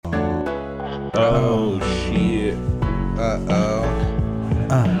Oh, shit.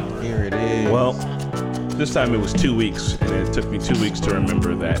 Here it is. Well, this time it was 2 weeks, and it took me 2 weeks to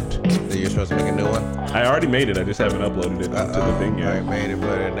remember that. So you're supposed to make a new one? I already made it. I just haven't uploaded it onto the thing I yet. made it,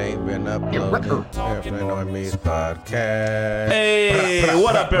 but it ain't been uploaded. Definitely Normies podcast. Hey,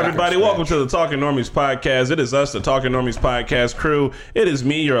 what up, everybody? Welcome to the Talking Normies podcast. It is us, the Talking Normies podcast crew. It is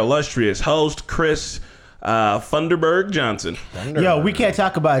me, your illustrious host, Chris Funderburg Johnson. Yo, we can't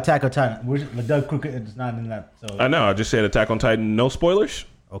talk about Attack on Titan. Doug Crooked is not in that. So. I know. I just said Attack on Titan. No spoilers.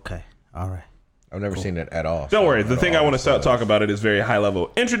 Okay. All right. I've never seen it at all. Don't worry. The at thing I all. want to talk about it is very high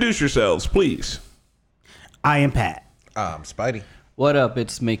level. Introduce yourselves, please. I am Pat. Spidey. What up?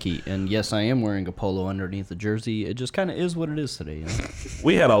 It's Mickey, and yes, I am wearing a polo underneath the jersey. It just kind of is what it is today. You know?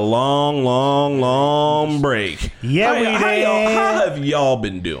 We had a long break. Yeah, we did. How have y'all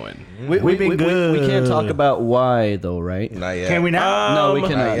been doing? We've been good. We can't talk about why, though, right? Not yet. Can we not? No, we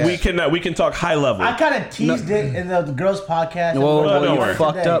cannot. yet. We can talk high level. I kind of teased it in the girls' podcast. Whoa, don't you worry.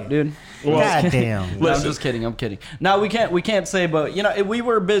 fucked up, dude. God damn. No, I'm just kidding. I'm kidding. No, we can't say, but you know, we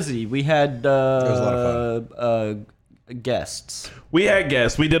were busy. We had was a lot of guests. We had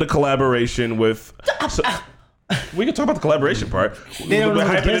guests. We did a collaboration with. We can talk about the collaboration part. They don't know We're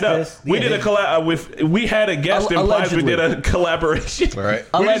what hyping it up. guest is. We Yeah, did a collab with. We had a guest implies we did a collaboration. All right.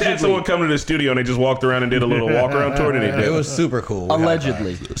 We just had Allegedly. someone come to the studio and they just walked around and did a little walk around tour that they It did. was super cool. We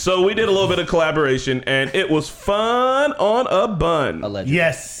Allegedly. high-fived. So we did a little bit of collaboration and it was fun on a bun. Allegedly.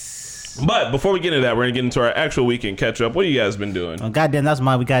 Yes. But before we get into that, we're gonna get into our actual weekend catch up. What have you guys been doing? Oh, goddamn, that's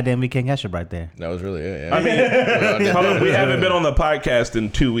my goddamn weekend catch up right there. That was really it. Yeah. I mean, hold on, we haven't been on the podcast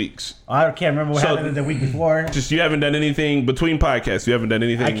in 2 weeks. I can't remember what So- happened the week before. Just you haven't done anything between podcasts. You haven't done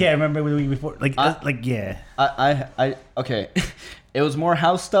anything. I can't remember the week before. Yeah. I okay. It was more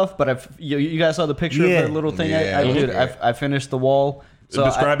house stuff, but you guys saw the picture Yeah. of the little thing Yeah. I did. Okay. I finished the wall. So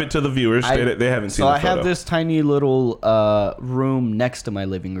Describe it to the viewers. They haven't seen So the I photo. have this tiny little room next to my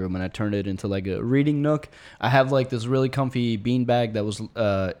living room, and I turned it into like a reading nook. I have like this really comfy beanbag that was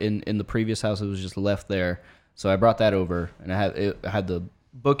in the previous house. It was just left there, so I brought that over, and I had the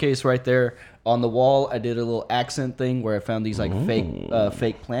bookcase right there on the wall. I did a little accent thing where I found these like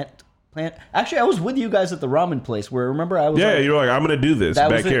fake plant. Actually, I was with you guys at the ramen place where remember I was Yeah, like, you're like, I'm gonna do this that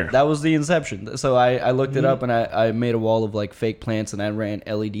back was it. here. That was the inception. So I looked it up and I made a wall of like fake plants and I ran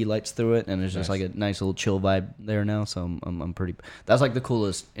LED lights through it and it's just like a nice little chill vibe there now. So I'm pretty. That's like the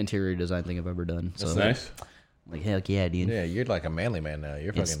coolest interior design thing I've ever done. So That's nice. like heck yeah, dude. Yeah, you're like a manly man now.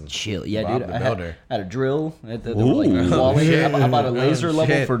 You're It's fucking chill. Yeah, Bob dude. the I Builder. had a drill. They were Ooh. like walling. Shit. I bought a laser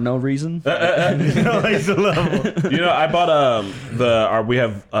level shit. for no reason. You know, I bought we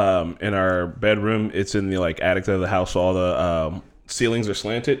have in our bedroom. It's in the like attic of the house. So all the ceilings are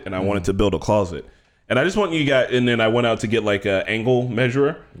slanted, and I wanted to build a closet. And I just want you guys. And then I went out to get like an angle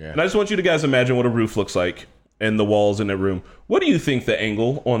measurer. Yeah. And I just want you to guys imagine what a roof looks like and the walls in the room. What do you think the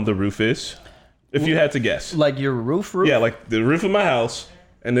angle on the roof is? If you had to guess. Like your roof. Yeah, like the roof of my house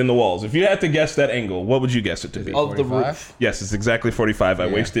and then the walls. If you had to guess that angle, what would you guess it to be? Of the 45? roof. Yes, it's exactly 45. I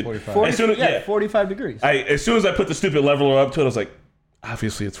wasted. 45. 40, As soon as, yeah, yeah. 45 degrees. As soon as I put the stupid leveler up to it, I was like,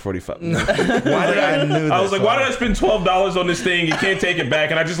 obviously it's 45. Why did I was like, why did I spend $12 on this thing? You can't take it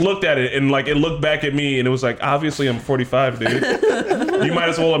back. And I just looked at it and like it looked back at me and it was like, obviously I'm 45, dude. You might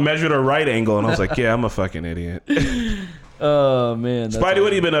as well have measured a right angle. And I was like, yeah, I'm a fucking idiot. Oh man. that's Spidey,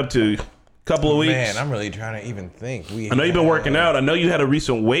 what have you been up to? Couple of weeks. Man, I'm really trying to even think. I know you've been working out. I know you had a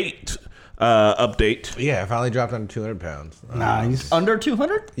recent weight update. Yeah, I finally dropped under 200 pounds. Nice. Under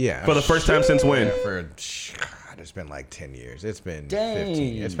 200? Yeah. For the first time since when? For God, it's been like 10 years. It's been Dang.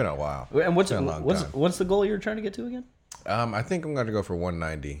 15. It's been a while. And It's been a long time. what's the goal you're trying to get to again? I think I'm going to go for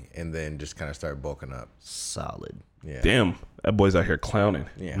 190 and then just kind of start bulking up. Solid. Yeah. Damn, that boy's out here clowning.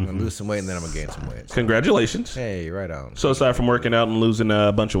 Yeah, I'm going to lose some weight and then I'm going to gain some weight. Congratulations. Hey, right on. So aside from working out and losing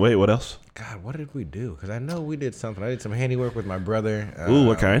a bunch of weight, what else? God, what did we do? Because I know we did something. I did some handiwork with my brother. Ooh,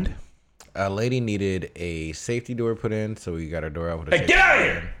 what kind? A lady needed a safety door put in, so we got our door out with a Hey, safety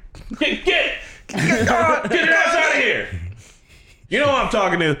get out door. of here! Get your ass out of here! You know who I'm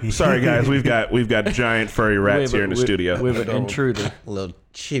talking to. Sorry, guys, we've got giant furry rats here in the studio. We have an intruder. Little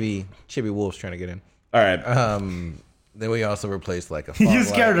chibi wolves trying to get in. All right. Then we also replaced like a fog You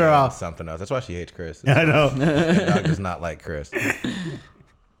scared light her and off. something else. That's why she hates Chris. I know. The dog does not like Chris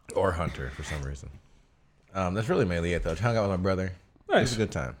or Hunter for some reason. That's really mainly it though. Hung out with my brother. It was Nice. a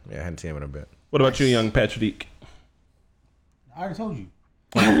good time. Yeah, I hadn't seen him in a bit. What about you, young Patrick? I already told you.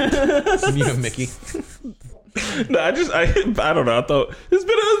 You know, Mickey. No, I don't know. I thought it's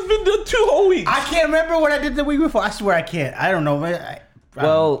been 2 whole weeks. I can't remember what I did the week before. I swear I can't. I don't know. Man.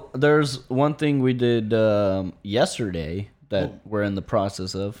 Well, there's one thing we did yesterday that we're in the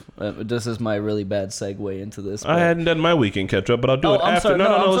process of. This is my really bad segue into this. I hadn't done my weekend catch up, but I'll do it I'm after. sorry.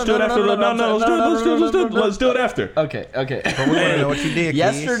 Let's do it after. Let's do it after. Okay. But we want to know what you did.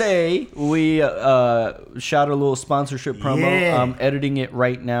 Yesterday we shot a little sponsorship promo. Yeah. I'm editing it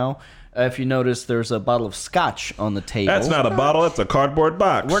right now. If you notice, there's a bottle of scotch on the table. That's not a bottle. That's a cardboard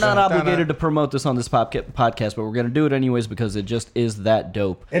box. We're not obligated to promote this on this podcast, but we're going to do it anyways because it just is that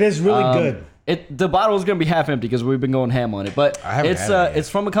dope. It is really good. The bottle is going to be half empty because we've been going ham on it. But I haven't had it yet. it's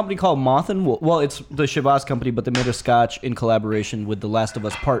from a company called Moth and Wolf. Well, it's the Chivas company, but they made a scotch in collaboration with The Last of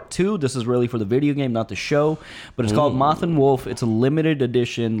Us Part 2. This is really for the video game, not the show. But it's called Moth and Wolf. It's a limited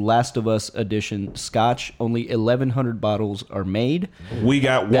edition Last of Us edition scotch. Only 1,100 bottles are made. We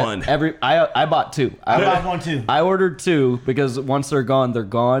got one. I bought two. I bought one too. I ordered two because once they're gone, they're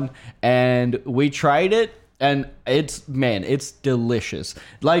gone. And we tried it. And it's delicious.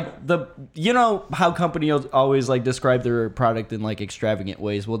 Like you know how companies always like describe their product in like extravagant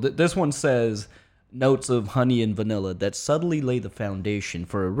ways. Well, this one says notes of honey and vanilla that subtly lay the foundation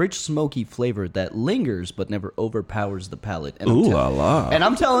for a rich, smoky flavor that lingers but never overpowers the palate. And Ooh la la. And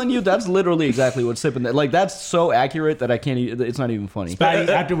I'm telling you, that's literally exactly what's sipping there. Like that's so accurate that I can't. It's not even funny.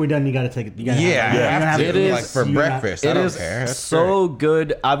 Scotty, after we're done, you gotta take it. You gotta have it is like for breakfast. I don't care. That's so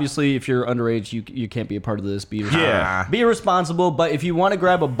good. Obviously, if you're underage, you can't be a part of this. Be responsible. But if you want to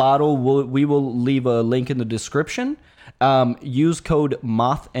grab a bottle, we will leave a link in the description. Use code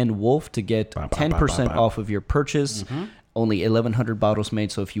Moth and Wolf to get 10% off of your purchase. Only 1,100 bottles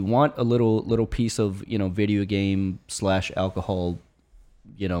made. So if you want a little piece of video game / alcohol,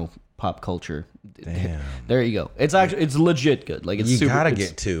 pop culture, there you go. It's legit good. Like you gotta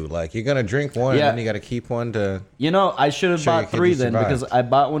get two. Like you're gonna drink one, and then you gotta keep one to. I should have bought three then because I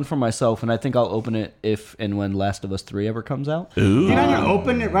bought one for myself, and I think I'll open it if and when Last of Us 3 ever comes out. Ooh. You're not gonna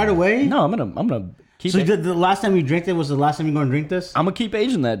open it right away. No, I'm gonna. So the last time you drank it was the last time you're going to drink this? I'm gonna keep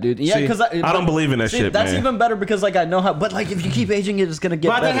aging that, dude. Yeah, because I don't believe in that shit, That's man. even better because like I know how. But like if you keep aging it, it's gonna get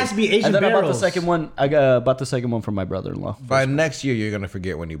better. But that has to be Asian And then I bought the barrels. second one. I bought the second one from my brother-in-law. By next year, you're gonna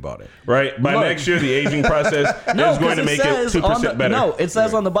forget when you bought it. Right? By next year, the aging process is going to make it 2% better. No, it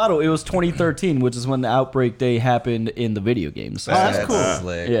says on the bottle it was 2013, which is when the outbreak day happened in the video games. So, that's cool.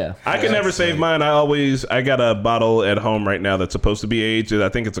 Slick. yeah. I can never save mine. I got a bottle at home right now that's supposed to be aged. I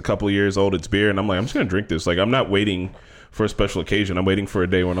think it's a couple of years old. It's beer, and I'm like, I'm just gonna drink this. Like, I'm not waiting for a special occasion. I'm waiting for a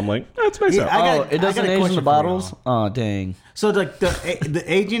day when I'm like, oh, it's nice out. It doesn't age in the bottles. Oh dang. So the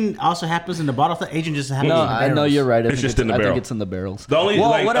aging also happens in the bottle. The aging just happens. No, in the I know barrels. you're right. It's just in the I barrel. think it's in the barrels. The only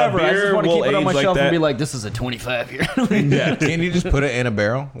whatever. a I just beer want to keep will it on my age like shelf and that. be like, this is a 25-year. Yeah. Can you just put it in a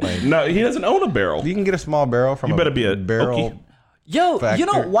barrel? Like No, he doesn't own a barrel. you can get a small barrel from. You better be a barrel. Okie. Yo,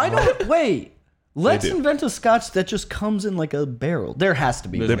 Factor. why don't wait? Let's do. invent a scotch that just comes in like a barrel. There has to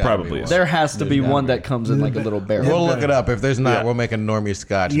be. There gotta probably be is. There has to be gotta one be. that comes in like a little barrel. We'll look it up. If there's not, Yeah. we'll make a normie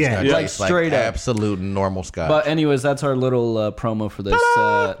scotch. Yeah. It's not Yeah. just Like, straight up. absolute normal scotch. But anyways, that's our little promo for this.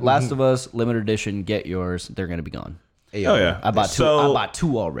 Last of Us limited edition. Get yours. They're gonna be gone. Hey, Oh yeah. I bought two. So, I bought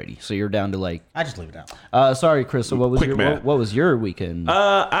two already. So you're down to like. I just leave it out. Sorry, Chris. So what was Quick your math. what was your weekend?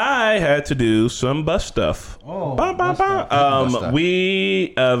 I had to do some bus stuff. Oh, Bah, bah, bus bah. Bus stuff.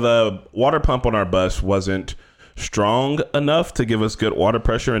 The water pump on our bus wasn't strong enough to give us good water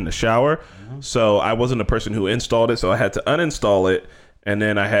pressure in the shower. So I wasn't a person who installed it. So I had to uninstall it. And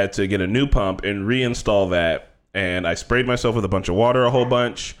then I had to get a new pump and reinstall that. And I sprayed myself with a bunch of water, a whole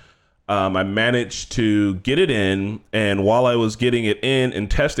bunch. I managed to get it in, and while I was getting it in and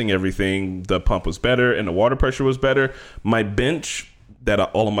testing everything, the pump was better and the water pressure was better. My bench that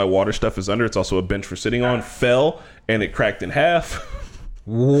all of my water stuff is under, it's also a bench for sitting on, fell and it cracked in half.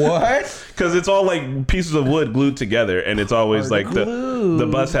 what? Because it's all like pieces of wood glued together, and it's always like the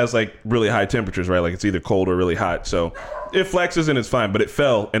bus has like really high temperatures, right? Like it's either cold or really hot. So it flexes and it's fine, but it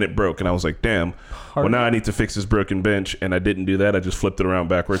fell and it broke, and I was like, damn. Well, now I need to fix this broken bench, and I didn't do that. I just flipped it around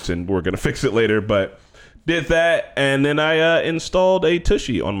backwards, and we're gonna fix it later. But did that, and then I installed a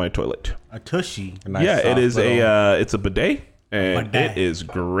Tushy on my toilet. A tushy. Nice Yeah, it soft is little- it's a bidet, and Bidet. it is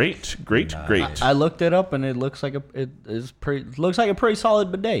great. I looked it up and it looks like a pretty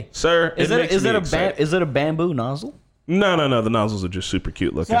solid bidet. Sir, Is makes me it excited. is it a bamboo nozzle? No. The nozzles are just super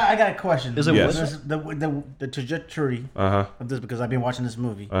cute looking. So I got a question. Is it Yes. the trajectory Uh-huh. of this, because I've been watching this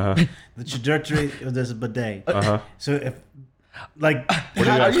movie. The trajectory of this bidet. So if like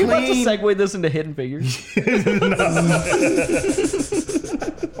Are you about to segue this into Hidden Figures?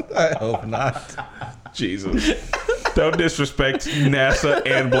 I hope not. Jesus. Don't disrespect NASA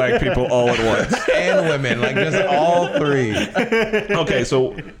and black people all at once. And women, like just all three. Okay,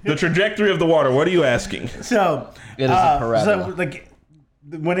 so the trajectory of the water, what are you asking? So It is a parabola. So like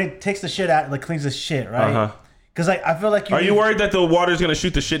when it takes the shit out, like cleans the shit, right? Because like I feel like Are you worried that the water's gonna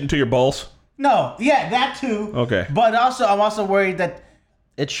shoot the shit into your balls? No, yeah, that too. Okay. But also, I'm also worried that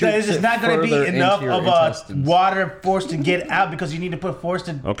there's just not going to be enough of water force to get out because you need to put force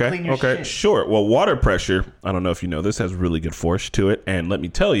to clean your shit. Sure. Well, water pressure, I don't know if you know this, has really good force to it. And let me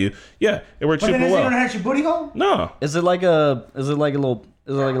tell you, yeah, it works super well. But then is it going to hurt your booty hole? No. Is it like a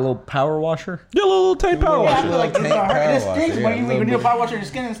little power washer? Yeah, a little tight power washer. Yeah, like it stings when you need a power washer. Your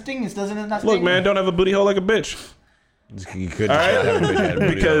skin and stings, doesn't it? Not Look, man, don't have a booty hole like a bitch. You could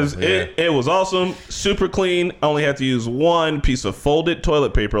because it was awesome, super clean. I only had to use one piece of folded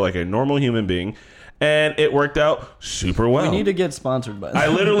toilet paper like a normal human being, and it worked out super well. We need to get sponsored by that. I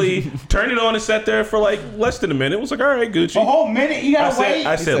literally turned it on and sat there for like less than a minute. It was like, all right, Gucci. A whole minute? You gotta wait?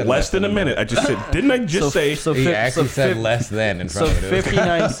 I said less than a minute. I just said, didn't I just say? He actually said less than in front of it.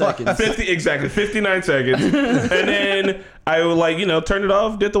 59 seconds. 59 seconds. And then I would turned it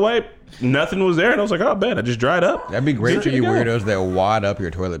off, did the wipe. Nothing was there, and I was like, "Oh, man, I just dried up." That'd be great for you weirdos that wad up your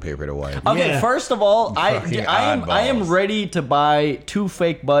toilet paper to wipe. Okay, first of all, I am ready to buy 2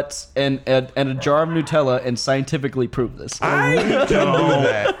 fake butts and a jar of Nutella and scientifically prove this. I don't do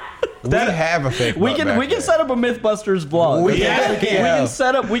that. We have a fake. We can set up a MythBusters vlog. We can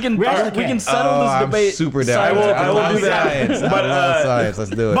settle this debate. Super down. I will do that. But science. Let's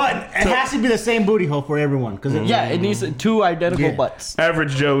do it. But it has to be the same booty hole for everyone. It needs 2 identical butts.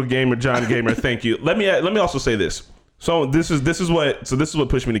 Average Joe Gamer, John Gamer. Thank you. Let me also say this. So this is what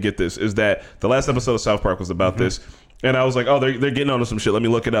pushed me to get this, is that the last episode of South Park was about this. And I was like, oh, they're getting onto some shit. Let me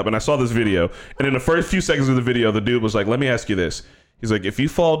look it up. And I saw this video. And in the first few seconds of the video, the dude was like, let me ask you this. He's like, if you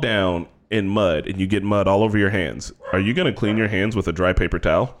fall down in mud and you get mud all over your hands, are you going to clean your hands with a dry paper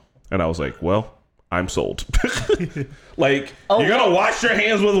towel? And I was like, well, I'm sold. You're going to wash your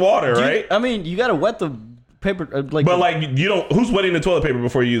hands with water, right? You got to wet the paper. You don't. Who's wetting the toilet paper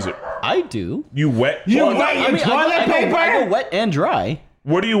before you use it? I do. You wet? You wet your toilet paper? I go wet and dry.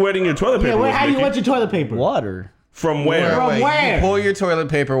 What are you wetting your toilet paper with, how do you wet your toilet paper? Water. From where? You pull your toilet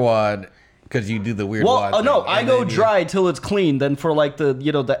paper wad. Because you do the weird wad thing. No, I go dry till it's clean. Then for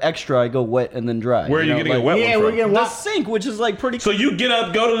the extra, I go wet and then dry. Where are you getting a wet one from? We're getting the sink, which is pretty. So you get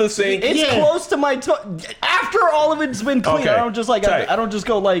up, go to the sink. It's close to my after all of it's been clean. Okay. I don't just I don't just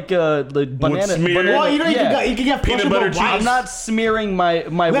go like the banana. Well, you can get peanut butter cheese. I'm not smearing my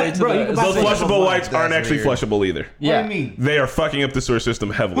way to the. Those flushable wipes aren't actually flushable either. Yeah. What do you mean? They are fucking up the sewer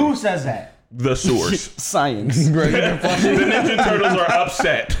system heavily. Who says that? The source. Science. The Ninja Turtles are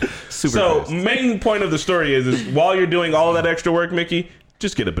upset. Main point of the story is while you're doing all of that extra work, Mickey,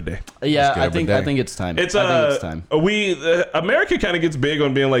 just get a bidet. Yeah, I think it's time. I think it's time. America kind of gets big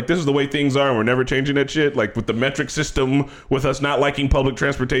on being like, this is the way things are, and we're never changing that shit. Like with the metric system, with us not liking public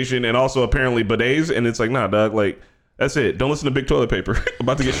transportation, and also apparently bidets. And it's like, nah, dog, that's it. Don't listen to Big Toilet Paper. I'm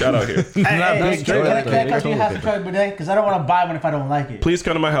about to get shot out here. Can I come to your house and try a bidet? Because I don't want to buy one if I don't like it. Please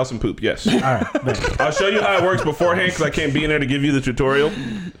come to my house and poop. Yes. All right. I'll show you how it works beforehand because I can't be in there to give you the tutorial.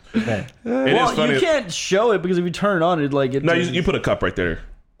 Okay. You can't show it because if you turn it on, you put a cup right there.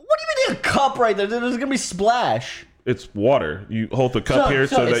 What do you mean a cup right there? There's gonna be splash. It's water. You hold the cup here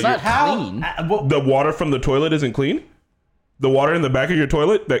so it's that not clean. The water from the toilet isn't clean. The water in the back of your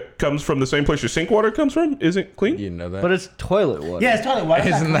toilet that comes from the same place your sink water comes from isn't clean. You know that, but it's toilet water. Yeah, it's toilet water.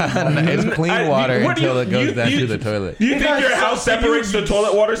 It's clean water until it goes down to the toilet. You think your house separates the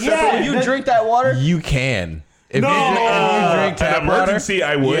toilet water separately? You drink that water? You can. If you drink tap water,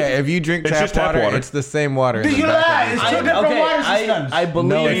 I would. Yeah, if you drink tap water, it's the same water. Dude, you lie. It's two different water systems. I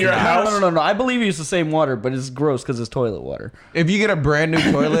believe in your house. No. I believe it's the same water, but it's gross because it's toilet water. If you get a brand new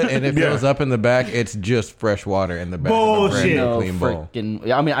toilet and it fills up in the back, it's just fresh water in the back. Bullshit. Of a brand new clean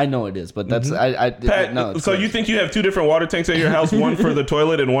bowl. I mean, I know it is, but that's Pat, no. So you think you have 2 different water tanks at your house, one for the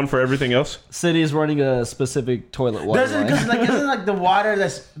toilet and one for everything else? City is running a specific toilet water. Isn't the water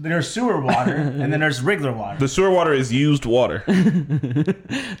there's sewer water and then there's regular water. The sewer water is used water.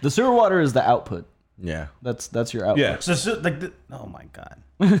 The sewer water is the output. Yeah, that's your output. Yeah. So oh my god.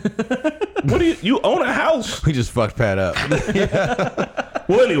 What do you own a house? We just fucked Pat up.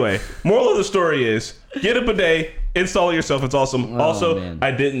 Well, anyway, moral of the story is get a bidet, install it yourself. It's awesome. Man. I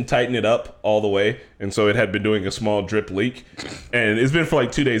didn't tighten it up all the way, and so it had been doing a small drip leak, and it's been for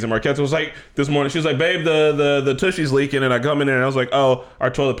like 2 days. And Marquette was like this morning, she was like, "Babe, the tushie's leaking," and I come in there and I was like, "Oh, our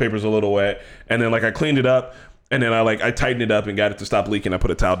toilet paper's a little wet," and then I cleaned it up. And then I tightened it up and got it to stop leaking. I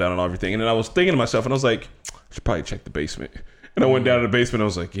put a towel down and everything. And then I was thinking to myself, and I was like, I should probably check the basement. And I went down to the basement. I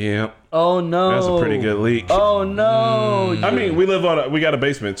was like, yeah. Oh no. That's a pretty good leak. Oh no. I mean, we got a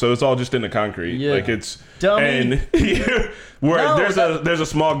basement, so it's all just in the concrete. Yeah. Like it's dummy. And there's a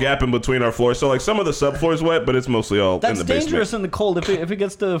small gap in between our floors. So like some of the subfloor's wet, but it's mostly all in the basement. That's dangerous in the cold. If it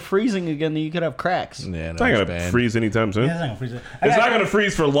gets to freezing again, then you could have cracks. Yeah, It's not gonna freeze anytime soon. Yeah, it's not gonna freeze. It's not gonna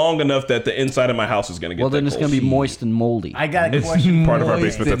freeze for long enough that the inside of my house is gonna get. Well, then it's cold. gonna be moist and moldy. I got a It's question. part of our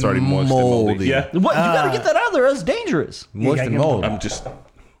basement that's already moist and moldy. Yeah, What? You gotta get that out of there. That's dangerous. Moist and mold. I'm just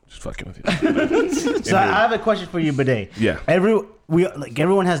fucking with you. So I have a question for you, bidet. Yeah.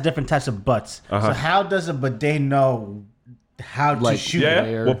 Everyone has different types of butts. Uh-huh. So how does a bidet know how to shoot? Yeah.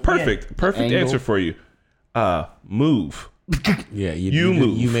 Layer. Well, perfect Angle. answer for you. Move. Yeah, You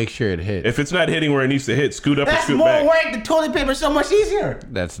move. You make sure it hits. If it's not hitting where it needs to hit, scoot up or That's scoot more back. work. The toilet paper is so much easier.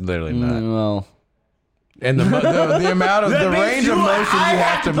 That's literally not. Well, And the amount of That the means range of motion I you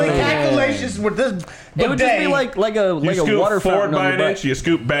have to play move. calculations with this bidet. it would just be like a You scoot water forward fountain on by your an butt. inch, you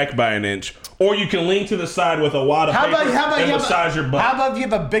scoot back by an inch. Or you can lean to the side with a wad of How paper about and you massage your butt. How about if you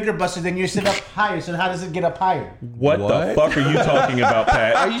have a bigger butt, so then you sit up higher? So how does it get up higher? What the fuck are you talking about,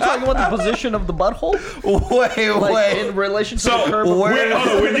 Pat? Are you talking about the position of the butthole? Like in relation to the So curve of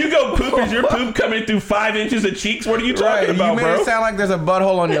when you go poop, is your poop coming through 5 inches of cheeks? What are you talking Right, about, you made bro? it sound like there's a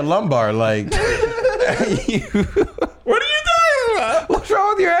butthole on your lumbar. Like, What are you talking about? what's wrong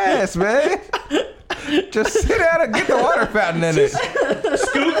with your ass, man? Just sit down and get the water fountain in it.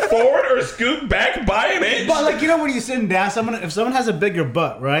 Scoot forward or scoot back by an inch? But like when you're sitting down, if someone has a bigger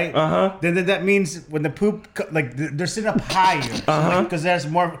butt, right? Then that means when the poop, they're sitting up higher. Because there's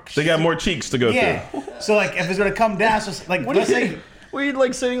more. They got more cheeks to go Yeah. through. So like if it's gonna come down, so like let's say. Were you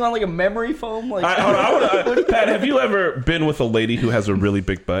like sitting on like a memory foam? Like Pat, have you ever been with a lady who has a really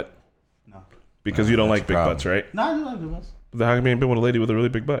big butt? No. Because you don't like big problem. butts, right? No, I don't like big butts. How come you ain't been with a lady with a really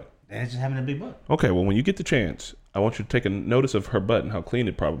big butt? They're just having a big butt. Okay, well, when you get the chance, I want you to take a notice of her butt and how clean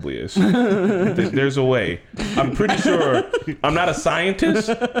it probably is. There's a way. I'm pretty sure. I'm not a scientist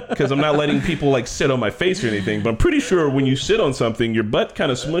because I'm not letting people like sit on my face or anything, but I'm pretty sure when you sit on something, your butt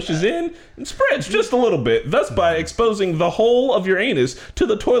kind of smushes in and spreads just a little bit, thus by exposing the whole of your anus to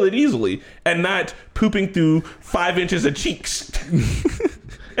the toilet easily and not pooping through 5 inches of cheeks.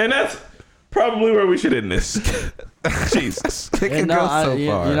 And that's probably where we should end this. Jesus. It can go so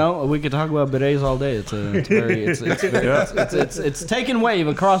far. You know, we could talk about bidets all day. It's taking wave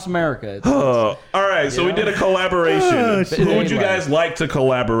across America. All right, so we did a collaboration. Who would you guys like to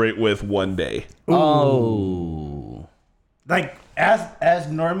collaborate with one day? Oh, Like as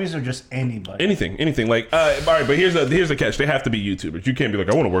normies or just anybody. Anything. Like, all right, but here's the catch: they have to be YouTubers. You can't be like,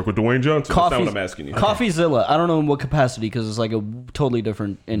 I want to work with Dwayne Johnson. That's not what I'm asking you. CoffeeZilla. I don't know in what capacity because it's like a totally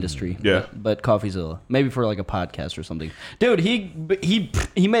different industry. Yeah. but CoffeeZilla, maybe for like a podcast or something. Dude, he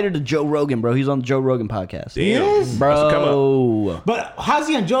made it to Joe Rogan, bro. He's on the Joe Rogan podcast. Damn. Yes. Bro. But how's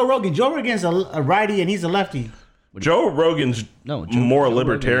he on Joe Rogan? Joe Rogan's a righty and he's a lefty. Joe Rogan's No, more Joe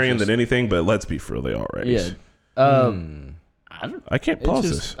libertarian Rogan's than anything, but let's be for real, they are right. Yeah. I can't It's pause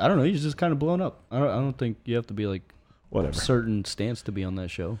just, this. I don't know. He's just kind of blown up. I don't think you have to be like Whatever. certain stance to be on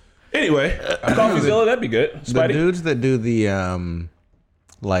that show. Anyway, CoffeeZilla, that'd be good. The Spidey. dudes that do the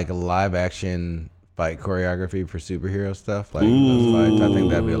like live action fight choreography for superhero stuff, like those fights, I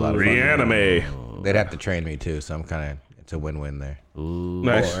think that'd be a lot of fun. Reanime. They'd have to train me too, so I'm kind of it's a win-win there.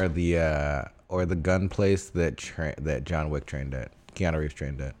 Nice. Or the gun place that John Wick trained at, Keanu Reeves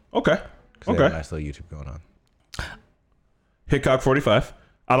trained at. Okay. 'Cause they have a nice little YouTube going on. Hitchcock 45.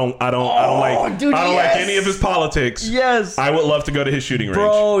 I don't like any of his politics. Yes. I would love to go to his shooting range.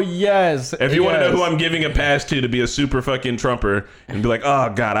 Bro, yes. If you want to know who I'm giving a pass to be a super fucking Trumper and be like,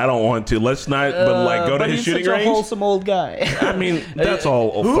 oh God, I don't want to. Let's not, but like go to his shooting he's such range. a wholesome old guy. I mean, that's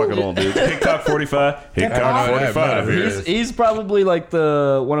all fucking old, dude. Hitchcock 45. Hitchcock 45. He's probably like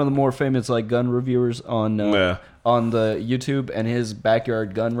one of the more famous like gun reviewers on the YouTube, and his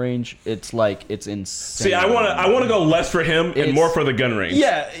backyard gun range. It's insane. See, I want to go less for him and more for the gun range.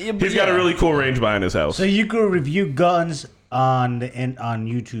 Yeah, he's got a really cool range behind his house. So you could review guns on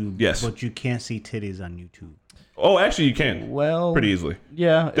YouTube. Yes. But you can't see titties on YouTube. Oh, actually, you can. Well, pretty easily.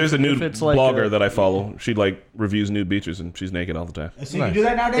 Yeah. There's a nude it's like blogger that I follow. She like reviews nude beaches and she's naked all the time. So you can do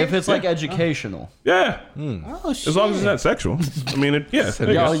that nowadays? If it's like educational. Yeah. Oh, shit. As long as it's not sexual. I mean, yeah.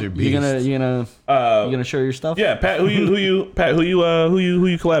 You gonna show your stuff? Yeah, Pat. Who you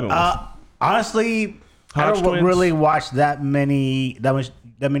collabing with? Honestly, I don't really watch that many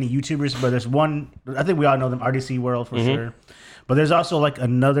YouTubers, but there's one. I think we all know them, RDC World for sure. But there's also like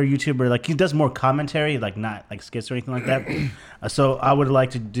another YouTuber, like he does more commentary, like not like skits or anything like that. So I would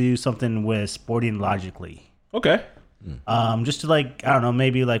like to do something with Sporting Logically. Okay. Just to like, I don't know,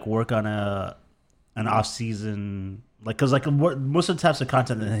 maybe like work on an off-season like because like most of the types of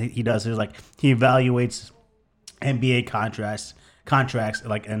content that he does is like he evaluates NBA contracts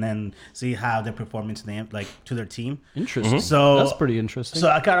like and then see how they're performing to them like to their team. Interesting. So that's pretty interesting. So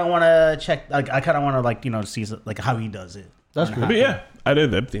I kind of want to check. Like I kind of want to like see like how he does it. That's good. But yeah, I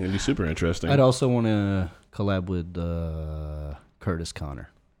did. That thing would be super interesting. I'd also want to collab with Curtis Connor.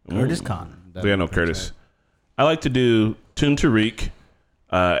 Curtis Connor. Yeah, no, Curtis. I like to do Toon Tariq,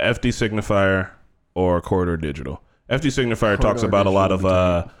 FD Signifier, or Corridor Digital. FD Signifier talks about a lot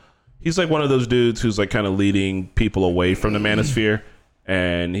of. He's like one of those dudes who's like kind of leading people away from the manosphere,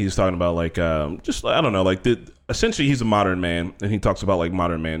 and he's talking about like just I don't know, like essentially he's a modern man, and he talks about like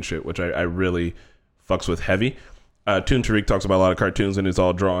modern man shit, which I really fucks with heavy. Toon Tariq talks about a lot of cartoons, and it's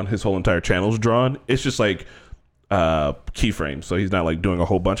all drawn. His whole entire channel's drawn. It's just like keyframes, so he's not like doing a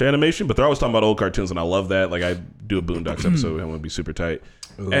whole bunch of animation, but they're always talking about old cartoons, and I love that. Like I do a Boondocks episode, and it would be super tight.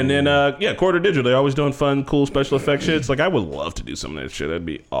 Ooh. And then Corridor Digital, they're always doing fun, cool special effects shit. It's like I would love to do some of that shit. That'd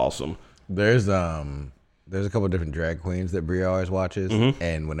be awesome. There's a couple of different drag queens that Bria always watches,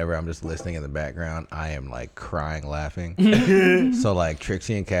 and whenever I'm just listening in the background, I am like crying, laughing. So like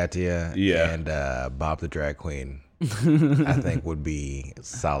Trixie and Katia, and Bob the Drag Queen. I think would be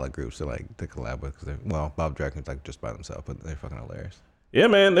solid groups to collab with because Bob Drag Queen's like just by themselves, but they're fucking hilarious. Yeah,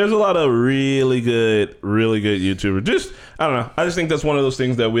 man. There's a lot of really good YouTubers. Just I don't know. I just think that's one of those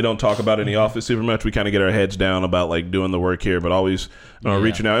things that we don't talk about in the office super much. We kind of get our heads down about like doing the work here, but always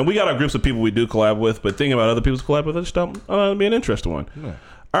reaching out. And we got our groups of people we do collab with, but thinking about other people's collab with, I just don't. It'd be an interesting one. Yeah.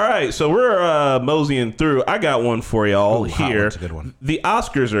 All right, so we're moseying through. I got one for y'all here. That's a good one. The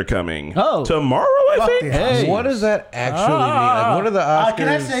Oscars are coming tomorrow. I think. Hey. What does that actually mean? Like, what are the Oscars? Can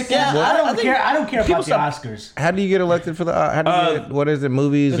I say? I don't care about the Oscars. How do you get elected for the? How do you get, what is it?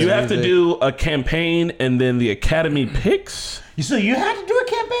 Movies? You have to do a campaign, and then the Academy picks. So you had to do a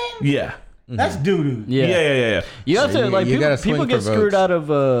campaign? Yeah. That's doo-doo. Yeah. You have to like people get screwed out of.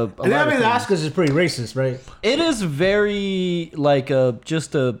 The Oscars is pretty racist, right? It is very like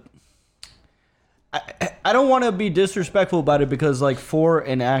just a. I don't want to be disrespectful about it because like for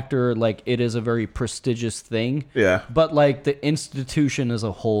an actor like it is a very prestigious thing. Yeah. But like the institution as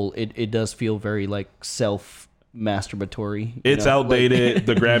a whole, it does feel very like self-masturbatory. It's outdated.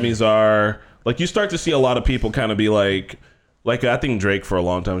 The Grammys are like you start to see a lot of people kind of be like I think Drake for a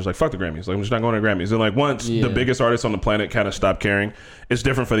long time was like, fuck the Grammys. Like, I'm just not going to Grammys. And like once the biggest artists on the planet kind of stopped caring, it's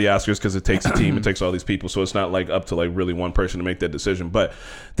different for the Oscars because it takes a team, it takes all these people. So it's not like up to like really one person to make that decision. But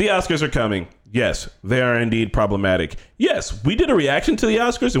the Oscars are coming. Yes, they are indeed problematic. Yes, we did a reaction to the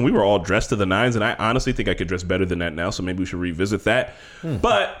Oscars and we were all dressed to the nines. And I honestly think I could dress better than that now. So maybe we should revisit that.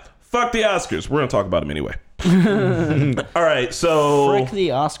 But fuck the Oscars. We're going to talk about them anyway. All right, so frick the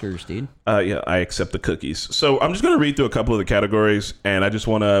Oscars, dude. Yeah, I accept the cookies. So I'm just going to read through a couple of the categories, and I just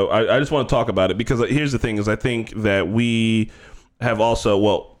want to talk about it because here's the thing: is I think that we have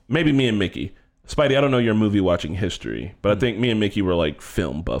also maybe me and Mickey, Spidey. I don't know your movie watching history, but I think me and Mickey were like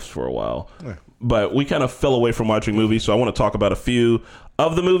film buffs for a while. Yeah. But we kind of fell away from watching movies, so I want to talk about a few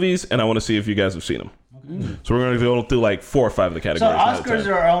of the movies, and I want to see if you guys have seen them. Okay. So we're going to go through like 4 or 5 of the categories. So Oscars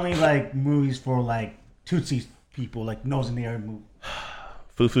are only like movies for like Tootsie people, like nose in the air movie.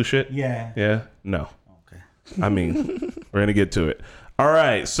 Foo shit? Yeah. Yeah? No. Okay. I mean, we're going to get to it. All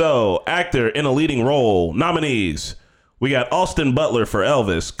right. So, actor in a leading role. Nominees. We got Austin Butler for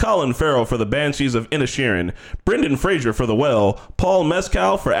Elvis, Colin Farrell for The Banshees of Inisherin, Brendan Fraser for The Well, Paul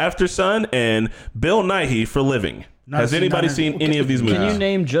Mescal for After Sun, and Bill Nighy for Living. Has anybody seen any of these movies? Can you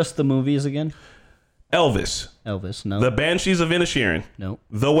name just the movies again? Elvis, no. The Banshees of Inisherin, no.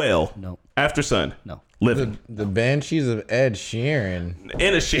 The Whale, no. After Sun, no. Living. The Banshees of Ed Sheeran.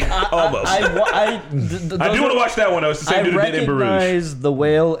 Inisherin, almost. I do want to watch that one. It's the same dude who did in Bruges. I recognize The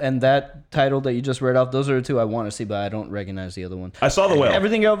Whale and that title that you just read off. Those are the 2 I want to see, but I don't recognize the other one. I saw The Whale.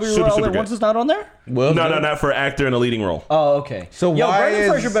 Everything Everywhere All at Once is not on there? Well, no, not for actor in a leading role. Oh, okay. So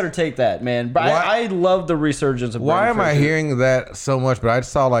Brendan Fraser better take that, man. I love the resurgence of Brendan Fraser. Why am I hearing that so much, but I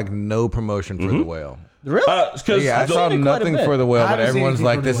saw like no promotion for The Whale? Really? I saw nothing for The Whale, but everyone's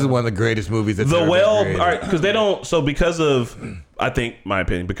like, this is one of the greatest movies that's ever been created. All right, because they don't. So because of, I think, my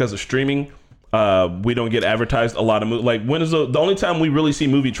opinion, because of streaming, we don't get advertised a lot of movies. Like, when is the only time we really see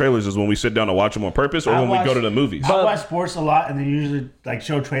movie trailers is when we sit down to watch them on purpose or when we go to the movies. I watch sports a lot, and they usually like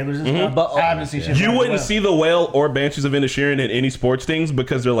show trailers and stuff. But I haven't seen shit. You wouldn't see The Whale or Banshees of Inisherin in any sports things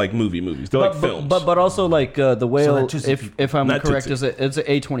because they're like movies. They're like films. But also like The Whale, if I'm correct, it's an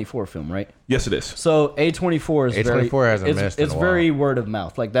A24 film, right? Yes, it is. So A24 is A24 hasn't missed in a it's while. very word of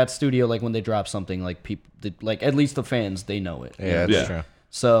mouth. Like that studio, like when they drop something, like people, like at least the fans, they know it. Yeah, that's true.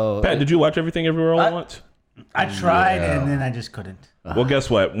 So Pat, did you watch Everything Everywhere All at Once? I tried and then I just couldn't. Well, guess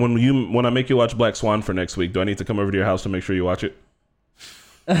what? When I make you watch Black Swan for next week, do I need to come over to your house to make sure you watch it?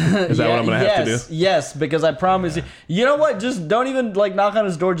 Is that what I'm gonna have to do? Yes, because I promise you. You know what? Just don't even like knock on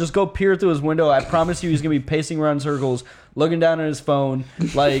his door. Just go peer through his window. I promise you, he's gonna be pacing around in circles, looking down at his phone,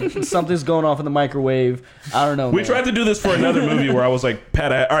 like something's going off in the microwave. I don't know. We tried to do this for another movie where I was like,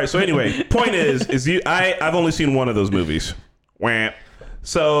 Pat. All right. So anyway, point is I've only seen one of those movies. Wah.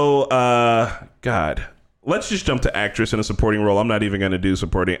 So God, let's just jump to actress in a supporting role. I'm not even gonna do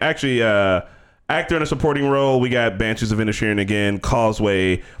supporting. Actually, actor in a supporting role, we got Banshees of Inisherin again,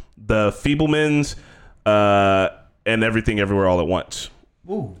 Causeway, The Feeblemans, and Everything Everywhere All at Once.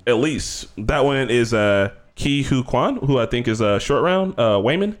 Ooh. At least that one is Ki Hu Kwan, who I think is a short round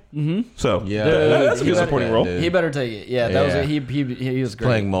Wayman. Mm-hmm. So that's a good supporting role. He better take it. Yeah, that was it. He was great.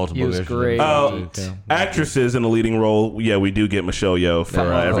 Playing multiple. He was great. Actresses in a leading role. Yeah, we do get Michelle Yeoh for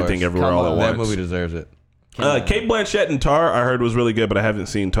Everything Everywhere All at Once. That movie deserves it. Cate Blanchett in Tar, I heard was really good, but I haven't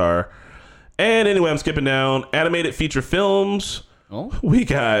seen Tar. And anyway, I'm skipping down. Animated feature films. Oh. We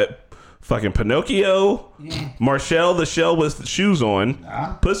got fucking Pinocchio, Marcel the Shell with shoes on,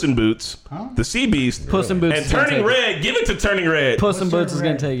 Puss in Boots, The Sea Beast, Puss in Boots, and Turning Red. Give it to Turning Red. Puss in Boots is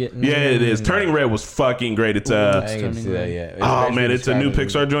gonna take it. Yeah, it is. Turning Red was fucking great. It's I didn't see that yet. Oh man, it's a new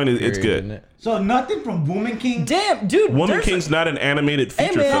Pixar joint. It's good. So nothing from Woman King. Damn, dude. Woman King's not an animated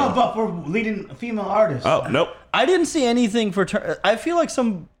feature film. No, but for leading female artists. Oh nope. I didn't see anything for. I feel like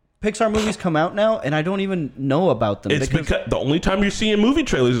some Pixar movies come out now, and I don't even know about them. It's because the only time you're seeing movie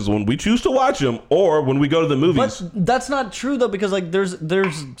trailers is when we choose to watch them, or when we go to the movies. But that's not true though, because like there's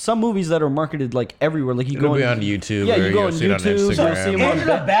some movies that are marketed like everywhere. Like you It'll go be on YouTube. Yeah, you go on YouTube. You'll see them on.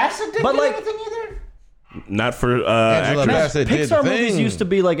 Angela Bassett didn't do anything either. Not for Angela Bassett did Pixar movies used to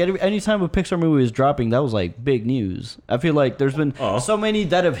be like any time a Pixar movie was dropping, that was like big news. I feel like there's been so many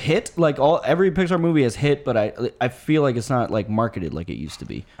that have hit. Like every Pixar movie has hit, but I feel like it's not like marketed like it used to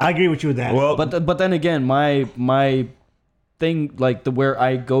be. I agree with you with that. Well, but then again, my thing like where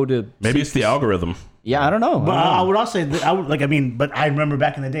I go to maybe it's the algorithm. Yeah, I don't know. But I would also say but I remember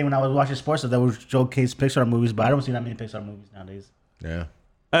back in the day when I was watching sports stuff that would showcase Pixar movies, but I don't see that many Pixar movies nowadays. Yeah.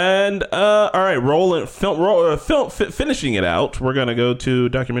 And all right, finishing it out. We're gonna go to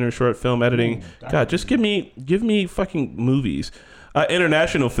documentary, short film editing. God, just give me fucking movies.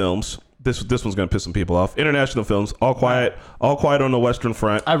 International films. This one's gonna piss some people off. International films. All Quiet on the Western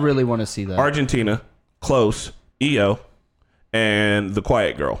Front. I really want to see that. Argentina, Close, EO, and The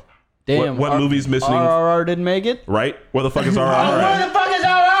Quiet Girl. Damn, what movie's missing? RRR didn't make it. Right? Where the fuck is RRR? Where the fuck is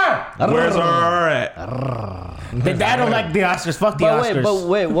RRR? Where's RRR at? I don't like the Oscars. Fuck the Oscars. But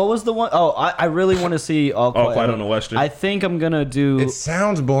wait, what was the one? Oh, I really want to see All Quiet on the Western. I think I'm gonna do. It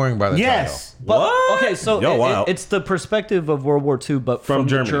sounds boring by the title. But, what? Okay, so it's the perspective of World War II, but from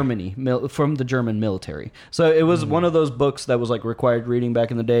Germany, from the German military. So it was one of those books that was like required reading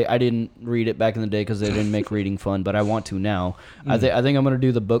back in the day. I didn't read it back in the day because they didn't make reading fun, but I want to now. I think I'm going to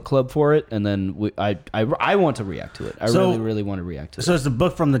do the book club for it, and then I want to react to it. I really want to react to it. So it's the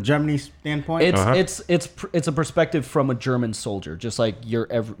book from the Germany standpoint. It's a perspective from a German soldier, just like you're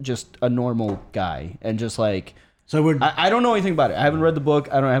just a normal guy, and just like. So I don't know anything about it. I haven't read the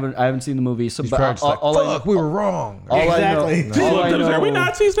book. I haven't seen the movie. So, but fuck, we were wrong. Exactly. Are we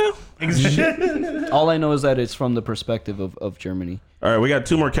Nazis now? All I know is that it's from the perspective of Germany. All right, we got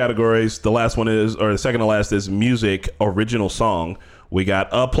two more categories. The last one is, or the second to last is music original song. We got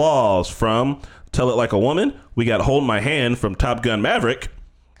Applause from Tell It Like a Woman. We got Hold My Hand from Top Gun Maverick.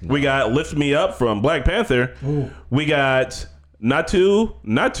 We got Lift Me Up from Black Panther. Ooh. We got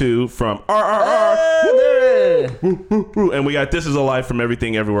Natu from RRR. And we got This Is a Life from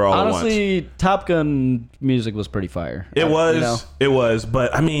Everything Everywhere All at Once. Honestly, Top Gun music was pretty fire. It was,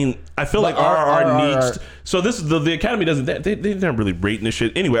 but I mean, I feel like RRR needs. So this is the Academy doesn't. They're not really rating this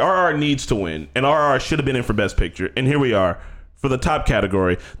shit anyway. RRR needs to win, and RRR should have been in for Best Picture. And here we are for the top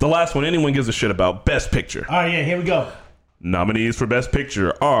category, the last one anyone gives a shit about, Best Picture. Oh yeah, here we go. Nominees for Best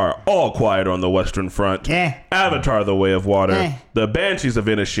Picture are All Quiet on the Western Front, Avatar: The Way of Water, The Banshees of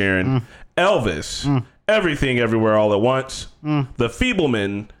Inisherin, Elvis, Everything Everywhere All at Once, The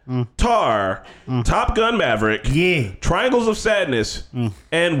Feebleman, Tar, Top Gun Maverick, Triangles of Sadness,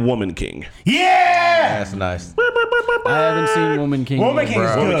 and Woman King. Yeah! That's nice. I haven't seen Woman King. Woman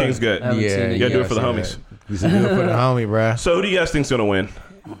King's good. You gotta do it for the homies. You should do it for the homie, bruh. So who do you guys think's gonna win?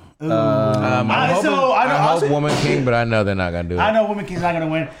 I hope Woman King, but I know they're not gonna do it. I know Woman King's not gonna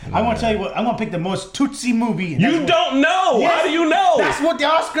win. I'm gonna tell you what. I'm gonna pick the most Tootsie movie. You don't know. Yes, how do you know? That's what the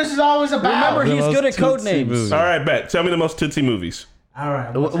Oscars is always about. Remember, he's good at code names. All right, bet. Tell me the most Tootsie movies. All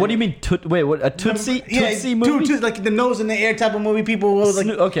right. What do you mean? Wait, what? A Tootsie? Tootsie movie? Like the nose in the air type of movie. People will like.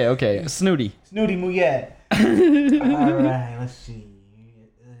 Okay. Snooty. Snooty movie. Yeah. right, let's see.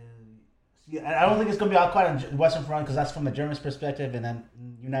 I don't think it's gonna be all quiet on the Western Front because that's from the Germans' perspective, and then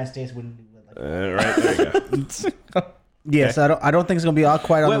the United States wouldn't do it. Right there you go. Yes, okay. I don't think it's gonna be all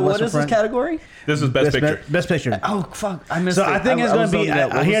quiet on the Western Front. What is this category? This is Best Picture. Best Picture. Oh fuck! I missed so it. I think it's gonna be.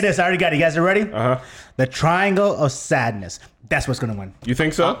 I hear this. I already got it. You guys are ready? The Triangle of Sadness. That's what's gonna win. You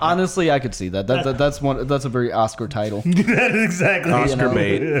think so? Honestly, I could see that. That's one. That's a very Oscar title. Exactly. Oscar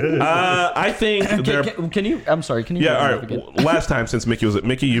bait. I think. Can you? I'm sorry. Can you? Yeah. All right. Last time since Mickey was it?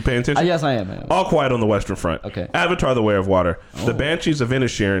 Mickey, you paying attention? Yes, I am. All Quiet on the Western Front. Okay. Avatar: The Way of Water. The Banshees of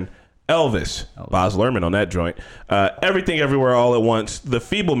Inisherin. Elvis. Baz Luhrmann on that joint. Everything Everywhere All at Once. The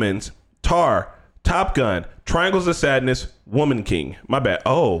Feeblemans. Tar. Top Gun. Triangles of Sadness. Woman King. My bad.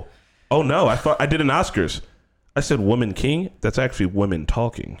 Oh no. I thought I did an Oscars. I said Woman King. That's actually Women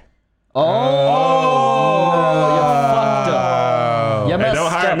Talking. You fucked up. You Hey,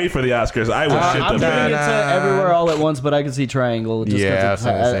 don't hire me for the Oscars. I will shit I'm the giving bed. it to Everywhere All at Once, but I can see Triangle. Just Yeah, I was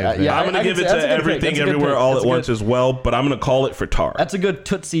saying the same thing. I'm going to give it to Everything Everywhere All at Once as well, but I'm going to call it for Tar. That's a good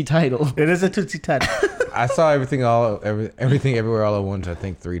Tootsie title. It is a Tootsie title. I saw Everything Everywhere All at Once. I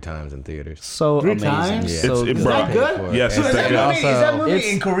think 3 times in theaters. So Three amazing. times? Yeah. So It's Is that good? Yes, So it's is that that, good. movie, is that movie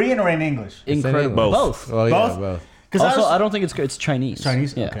It's- in Korean or in English? It's in English. Both. Well, yeah, Both? both. Also, I don't think it's Chinese.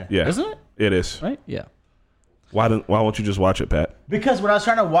 Chinese? Yeah. Okay. Yeah. Isn't it? It is. Right? Yeah. Why won't you just watch it, Pat? Because when I was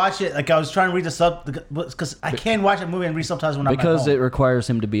trying to watch it, like I was trying to read the sub, because I can't watch a movie and read subtitles when I'm Because at it home. requires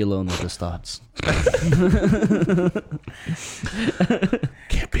him to be alone with his thoughts.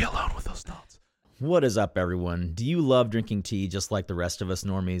 Can't be alone with those thoughts. What is up, everyone? Do you love drinking tea just like the rest of us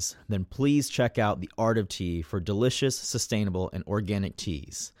normies? Then please check out The Art of Tea for delicious, sustainable, and organic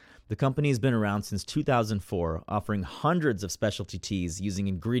teas. The company has been around since 2004, offering hundreds of specialty teas using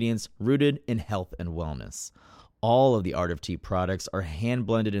ingredients rooted in health and wellness. All of the Art of Tea products are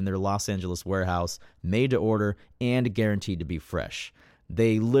hand-blended in their Los Angeles warehouse, made to order, and guaranteed to be fresh.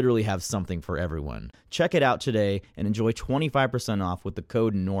 They literally have something for everyone. Check it out today and enjoy 25% off with the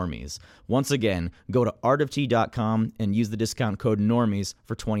code NORMIES. Once again, go to artoftea.com and use the discount code NORMIES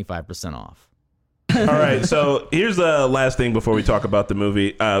for 25% off. All right, so here's the last thing before we talk about the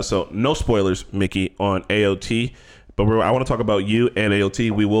movie. So no spoilers, Mickey, on AOT, but I want to talk about you and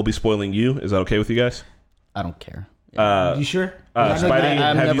AOT. We will be spoiling you. Is that okay with you guys? I don't care. You sure? Spidey,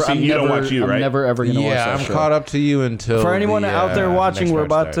 have you seen? You don't watch you, right? I'm never ever gonna watch Yeah, that I'm show. caught up to you until. For anyone the, out there watching, next we're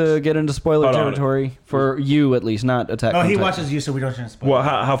part about starts. to get into spoiler Hold on. territory for you, at least, not Attack. No, on he Titan. watches you, so we don't try to spoil. Well,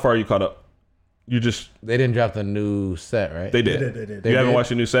 how far are you caught up? You just They didn't drop the new set, right? they did. They did. You haven't did? watched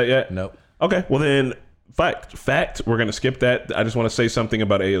the new set yet? Nope. Okay, well then, fact. We're gonna skip that. I just want to say something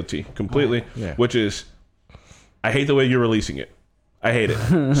about AOT completely, Yeah. which is, I hate the way you're releasing it. I hate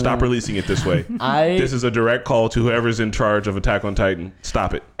it. Stop releasing it this way. This is a direct call to whoever's in charge of Attack on Titan.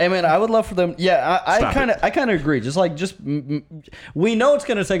 Stop it. Hey man, I would love for them. Yeah, I Stop kind it. of agree. We know it's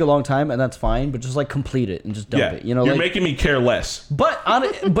gonna take a long time, and that's fine. But just like complete it and just dump Yeah, it. You know, you're like, making me care less. but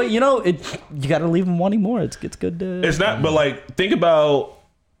you know, you gotta leave them wanting more. It's good to. It's not, but like, think about,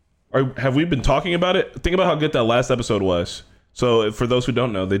 or have we been talking about it? Think about how good that last episode was. So for those who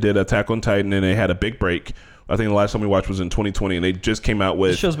don't know, they did Attack on Titan and they had a big break. I think the last time we watched was in 2020, and they just came out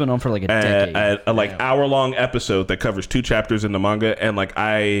with This show's been on for like a decade. a like hour-long episode that covers 2 chapters in the manga, and like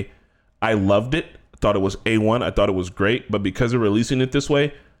I loved it. Thought it was A1. I thought it was great, but because they're releasing it this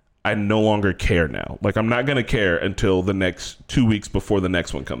way, I no longer care now. Like, I'm not gonna care until the next 2 weeks before the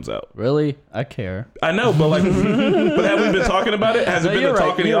next one comes out. Really, I care. I know, but like, but have we been talking about it? Has it No, been you're the right,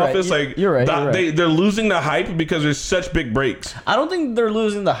 talk in the you're right, office? you're- Like, you're right, you're right. they're losing the hype because there's such big breaks. I don't think they're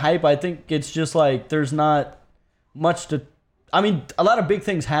losing the hype. I think it's just like there's not much to. I mean, a lot of big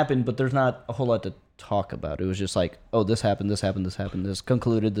things happen, but there's not a whole lot to talk about. It was just like, oh, this happened, this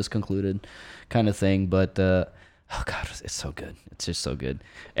concluded, kind of thing. But oh god, it's so good. It's just so good.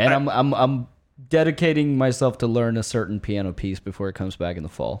 And I'm dedicating myself to learn a certain piano piece before it comes back in the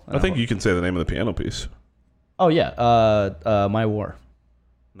fall. I think you can say the name of the piano piece. Oh yeah, My War.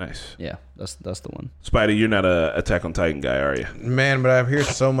 Nice. Yeah, that's the one. Spidey, you're not a Attack on Titan guy, are you? Man, but I've heard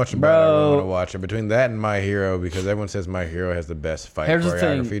so much about it. I Bro. really want to watch it. Between that and My Hero, because everyone says My Hero has the best fight Here's the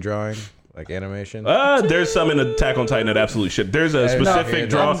choreography thing. drawing, like animation. There's some in Attack on Titan that absolutely shit. There's a specific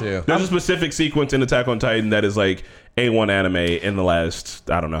draw. too. There's a specific sequence in Attack on Titan that is like A1 anime in the last,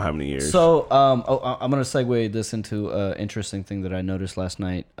 I don't know how many years. So, I'm gonna segue this into an interesting thing that I noticed last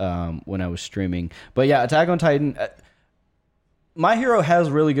night when I was streaming. But yeah, Attack on Titan. My Hero has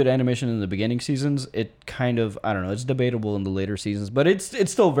really good animation in the beginning seasons. It kind of, I don't know, it's debatable in the later seasons, but it's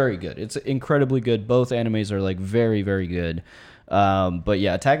still very good. It's incredibly good. Both animes are like very, very good. But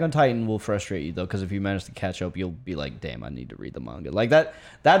yeah, Attack on Titan will frustrate you though, because if you manage to catch up, you'll be like, damn, I need to read the manga. Like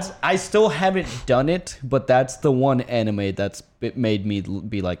that's I still haven't done it, but that's the one anime that's made me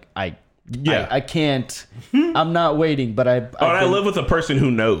be like, I can't. I'm not waiting, but I live with a person who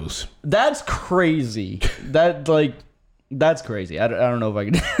knows. That's crazy. That's crazy. I don't know if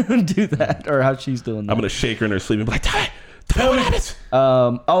I can do that or how she's doing that. I'm gonna shake her in her sleep and be like, tell me what happens.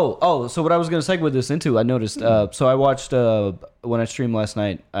 So what I was gonna segue this into, I noticed. So I watched when I streamed last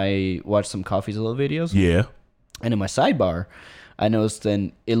night, I watched some CoffeeZilla videos. Yeah. And in my sidebar, I noticed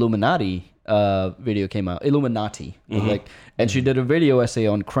an Illuminati video came out. Illuminati, and she did a video essay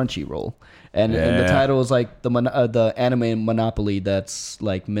on Crunchyroll, and the title was like the anime monopoly that's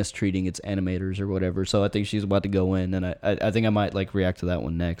like mistreating its animators or whatever. So I think she's about to go in, and I think I might like react to that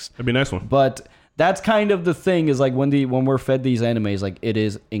one next. That'd be a nice one. But that's kind of the thing is like when we're fed these animes, like it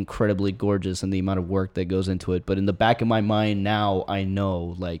is incredibly gorgeous and the amount of work that goes into it. But in the back of my mind now, I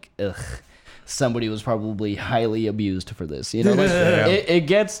know like somebody was probably highly abused for this. You know, like it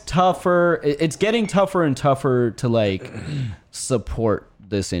gets tougher. It's getting tougher and tougher to like support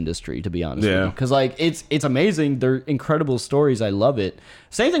this industry, to be honest with you. Because like it's amazing. They're incredible stories. I love it.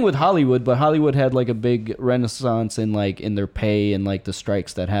 Same thing with Hollywood, but Hollywood had like a big renaissance in their pay and like the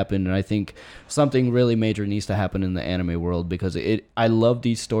strikes that happened. And I think something really major needs to happen in the anime world, because I love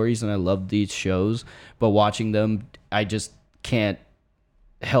these stories and I love these shows, but watching them, I just can't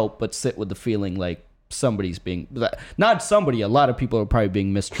help but sit with the feeling like somebody's being, not somebody, a lot of people are probably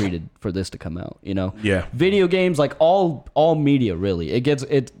being mistreated for this to come out, you know? Yeah. Video games, like all media really, it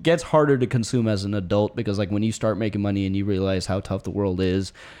gets harder to consume as an adult, because like when you start making money and you realize how tough the world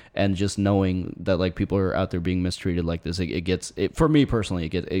is, and just knowing that like people are out there being mistreated like this, it gets for me personally,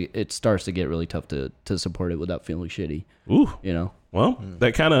 it starts to get really tough to support it without feeling shitty. Ooh. You know? Well,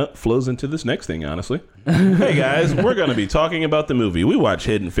 that kind of flows into this next thing, honestly. Hey, guys, we're going to be talking about the movie. We watch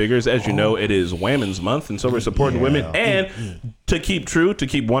Hidden Figures. As you know, it is Women's Month, and so we're supporting women. And to keep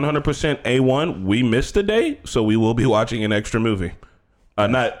 100% A1, we missed a day, so we will be watching an extra movie.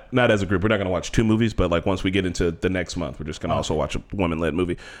 Not as a group. We're not going to watch 2 movies, but like once we get into the next month, we're just going to also watch a woman-led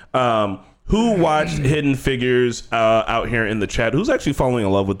movie. Who watched Hidden Figures out here in the chat? Who's actually following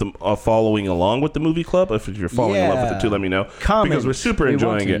along with the movie club? If you're following in love with it too, let me know. Comment. Because we're super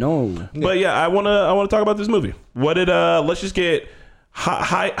enjoying it. But yeah, I wanna talk about this movie. What did let's just get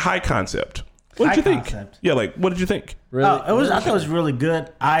high concept. What did you think? Concept. Yeah, like what did you think? Really? I thought it was really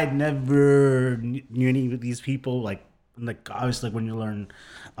good. I never knew any of these people. Like obviously when you learn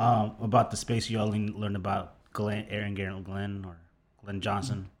about the space, you only learn about Aaron Glenn or Glenn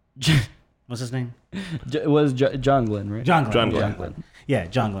Johnson. What's his name? It was John Glenn, right? John Glenn. Yeah,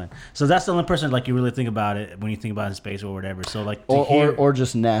 John Glenn. So that's the only person like you really think about it when you think about space or whatever. So like or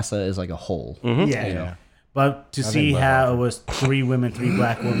just NASA as like a whole. Mm-hmm. Yeah. You know. But to see how it was 3 women, 3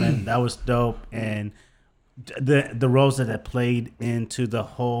 black women, that was dope, and the roles that it played into the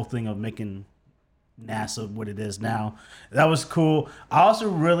whole thing of making NASA what it is now, that was cool. I also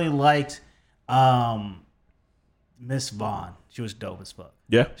really liked Miss Vaughn. She was dope as fuck.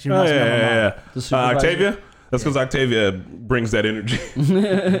 Yeah. She reminds me of my mom. Octavia? That's because Octavia brings that energy.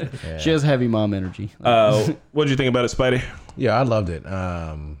 She has heavy mom energy. What did you think about it, Spidey? Yeah, I loved it.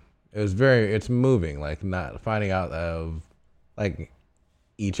 It's moving, like not finding out of like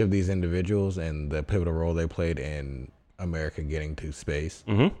each of these individuals and the pivotal role they played in America getting to space.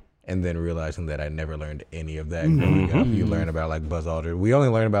 Mm-hmm. And then realizing that I never learned any of that growing up. You learn about like Buzz Aldrin. We only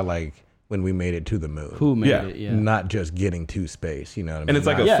learned about like when we made it to the moon. Who made it, yeah. Not just getting to space, you know what I mean? And it's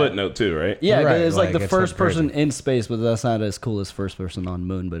like a footnote too, right? Yeah, right. It's like the first person in space, but that's not as cool as first person on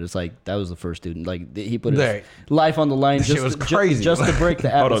moon, but it's like, that was the first dude. Like, he put his life on the line just to break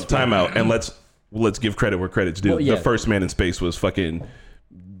the atmosphere. Hold on, time out. And let's give credit where credit's due. Well, yeah. The first man in space was fucking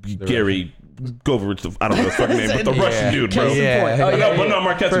Gary Govovich, I don't know his fucking name, but the Russian dude, bro. No,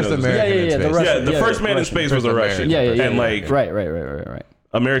 Marquez knows. The first man in space was a Russian. And like, right.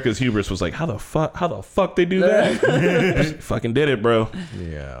 America's hubris was like, how the fuck they do that? Fucking did it, bro.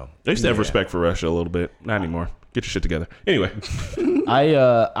 Yeah. They used to have respect for Russia a little bit. Not anymore. Get your shit together. Anyway.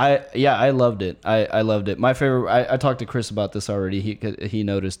 I loved it. I loved it. My favorite, I talked to Chris about this already. He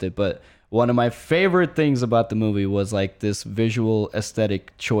noticed it, but one of my favorite things about the movie was like this visual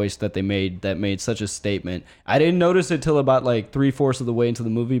aesthetic choice that they made that made such a statement. I didn't notice it till about like 3/4 of the way into the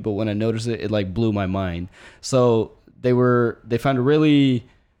movie, but when I noticed it, it like blew my mind. So they found a really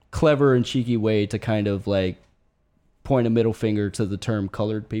clever and cheeky way to kind of like point a middle finger to the term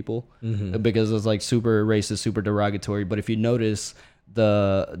colored people, because it's like super racist, super derogatory. But if you notice,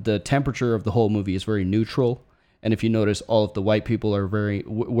 the temperature of the whole movie is very neutral. And if you notice, all of the white people are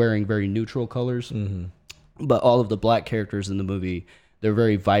wearing very neutral colors. but all of the black characters in the movie, they're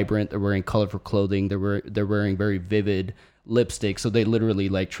very vibrant. They're wearing colorful clothing. They're wearing very vivid lipstick. So they literally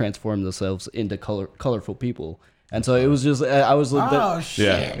like transform themselves into colorful people. And so it was just, I was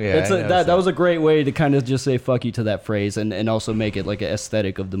shit. That was a great way to kind of just say fuck you to that phrase and also make it like an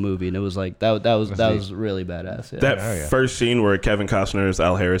aesthetic of the movie. And it was like, that was really badass. Yeah. That first scene where Kevin Costner as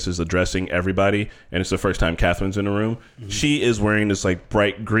Al Harris is addressing everybody, and it's the first time Catherine's in the room. Mm-hmm. She is wearing this like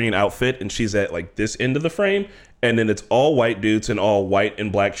bright green outfit, and she's at like this end of the frame. And then it's all white dudes in all white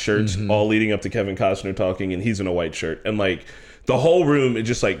and black shirts, all leading up to Kevin Costner talking, and he's in a white shirt. And like the whole room, it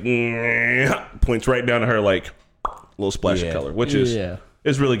just like points right down to her like, little splash of color, which is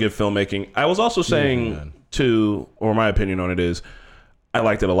really good filmmaking. I was also saying or my opinion on it is, I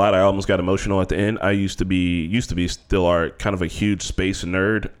liked it a lot. I almost got emotional at the end. I used to be still are kind of a huge space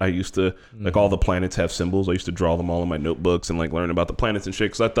nerd. I used to like all the planets have symbols. I used to draw them all in my notebooks and like learn about the planets and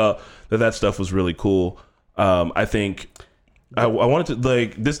shit because I thought that stuff was really cool. I think I wanted to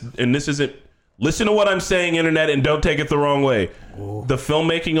like this, and this isn't. Listen to what I'm saying, internet, and don't take it the wrong way. Ooh. The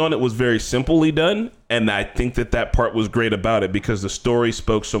filmmaking on it was very simply done, and I think that part was great about it because the story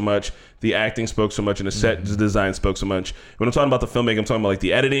spoke so much, the acting spoke so much, and the set design spoke so much. When I'm talking about the filmmaking, I'm talking about like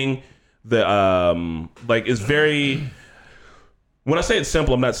the editing, the like is very. When I say it's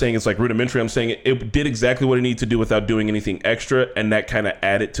simple, I'm not saying it's like rudimentary. I'm saying it did exactly what it needed to do without doing anything extra, and that kind of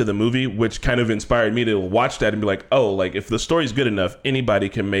added to the movie, which kind of inspired me to watch that and be like, oh, like if the story's good enough, anybody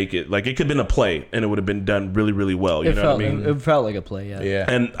can make it. Like it could have been a play, and it would have been done really, really well. You know what I mean? It felt like a play, yeah.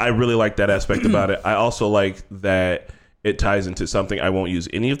 And I really like that aspect about it. I also like that it ties into something. I won't use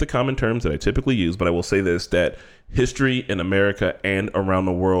any of the common terms that I typically use, but I will say this, that history in America and around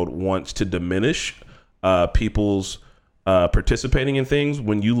the world wants to diminish people's participating in things.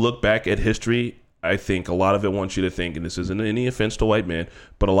 When you look back at history, I think a lot of it wants you to think, and this isn't any offense to white men,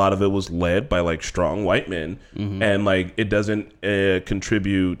 but a lot of it was led by like strong white men, and like it doesn't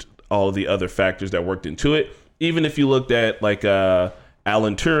contribute all of the other factors that worked into it. Even if you looked at like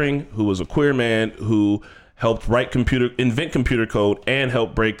Alan Turing, who was a queer man who helped invent computer code and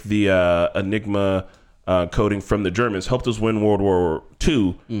help break the Enigma coding from the Germans, helped us win World War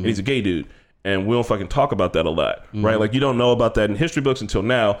II, and he's a gay dude. And we don't fucking talk about that a lot, right? Like you don't know about that in history books until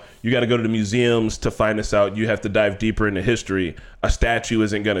now. You got to go to the museums to find this out. You have to dive deeper into history. A statue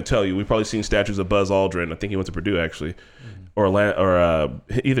isn't going to tell you. We've probably seen statues of Buzz Aldrin. I think he went to Purdue actually, or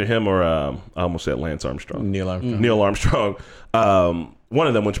either him or I almost said Lance Armstrong. Neil Armstrong. Neil Armstrong. One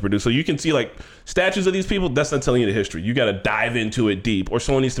of them went to Purdue. So you can see like statues of these people. That's not telling you the history. You got to dive into it deep, or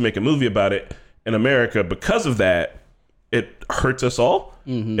someone needs to make a movie about it. In America, because of that, it hurts us all.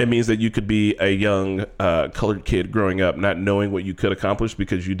 It means that you could be a young colored kid growing up not knowing what you could accomplish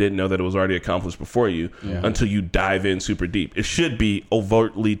because you didn't know that it was already accomplished before you until you dive in super deep. It should be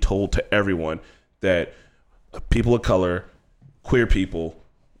overtly told to everyone that people of color, queer people,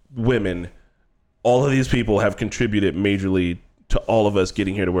 women, all of these people have contributed majorly to all of us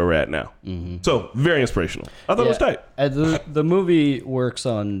getting here to where we're at now. So very inspirational. I thought it was tight. The movie works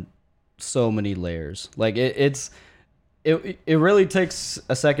on so many layers. Like it really takes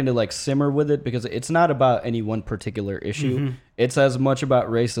a second to like simmer with it because it's not about any one particular issue. It's as much about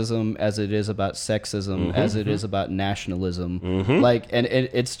racism as it is about sexism, as it is about nationalism. Like, and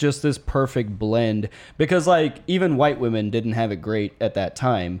it's just this perfect blend because like even white women didn't have it great at that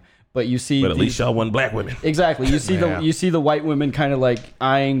time. But you see, but at least y'all won black women. Exactly. You see the white women kind of like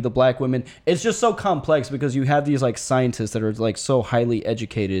eyeing the black women. It's just so complex because you have these like scientists that are like so highly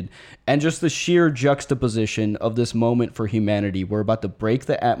educated, and just the sheer juxtaposition of this moment for humanity. We're about to break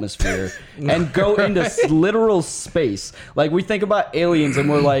the atmosphere and go into literal space. Like we think about aliens, and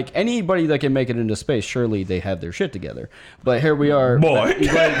we're like, anybody that can make it into space, surely they have their shit together. But here we are, boy.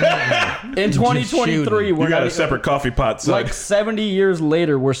 Like, in 2023, we got a separate coffee pot. Son. Like 70 years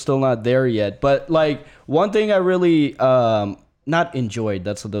later, we're still not there yet. But like one thing I really not enjoyed,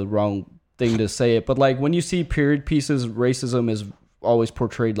 that's the wrong thing to say it, but like when you see period pieces, racism is always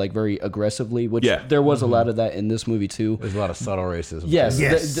portrayed like very aggressively, which there was a lot of that in this movie too. There's a lot of subtle racism. Yes.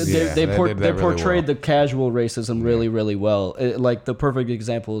 They portrayed the casual racism really, really well. Like the perfect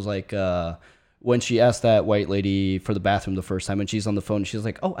example is like when she asked that white lady for the bathroom the first time, and she's on the phone, she's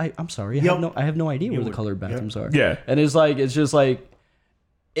like, "Oh, I'm sorry, I have no idea where the colored bathrooms are." Yeah, and it's just like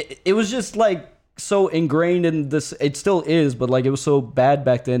it was just like so ingrained in this. It still is, but like it was so bad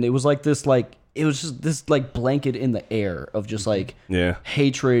back then. It was like this, like it was just this like blanket in the air of just like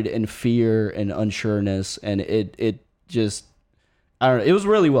hatred and fear and unsureness, and it just I don't know. It was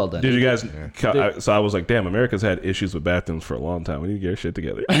really well done. Did you guys? So I was like, damn, America's had issues with bathrooms for a long time. We need to get our shit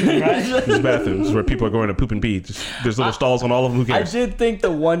together. These bathrooms where people are going to poop and pee. There's little stalls on all of them. Who cares? I did think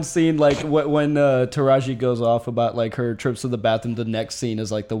the one scene, like when Taraji goes off about like her trips to the bathroom, the next scene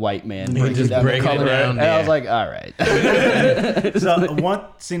is like the white man breaking down the color. And I was like, all right. So one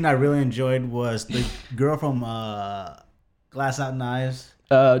scene I really enjoyed was the girl from Glass Out Knives.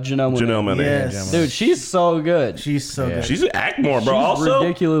 Janelle Monáe. Yes. Dude, she's so good. She's so good. She's an act more, bro. She's also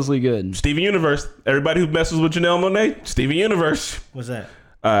ridiculously good. Steven Universe. Everybody who messes with Janelle Monáe, Steven Universe. What's that?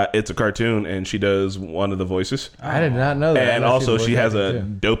 It's a cartoon, and she does one of the voices. I did not know that. And also, she has a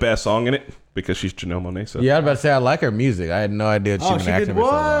dope ass song in it because she's Janelle Monáe. So. Yeah, I was about to say I like her music. I had no idea she was an actor for so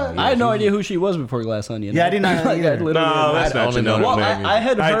long. I had no idea who she was before Glass Onion. Yeah, I did not know either. No, that's not Janelle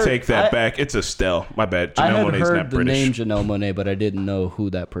Monáe. I take that back. It's Estelle. My bad. Janelle Monáe's not British. I had heard the name Janelle Monáe, but I didn't know who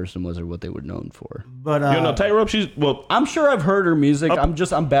that person was or what they were known for. But you know, Tightrope. I'm sure I've heard her music.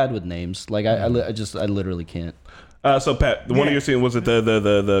 I'm bad with names. Like I literally can't. So Pat, one of your scenes was it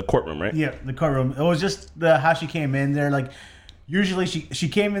the courtroom, right? Yeah, the courtroom. It was just how she came in there. Like usually she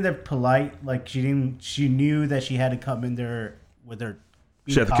came in there polite. Like she knew that she had to come in there with her.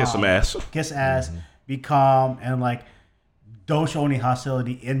 She had to kiss some ass. Kiss ass, be calm, and like don't show any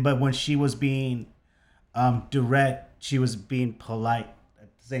hostility. But when she was being direct, she was being polite at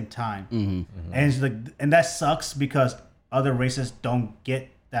the same time. And it's like, and that sucks because other races don't get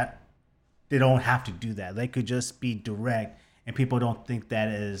that. They don't have to do that. They could just be direct, and people don't think that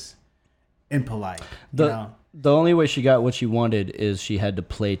is impolite. The only way she got what she wanted is she had to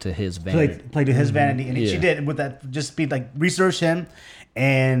play to his vanity. Play to his vanity, and she did with that. Just be like research him,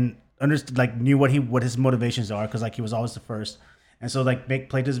 and understood, like knew what his motivations are, because like he was always the first, and so like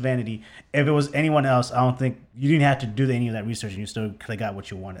play to his vanity. If it was anyone else, I don't think you didn't have to do any of that research, and you still could have got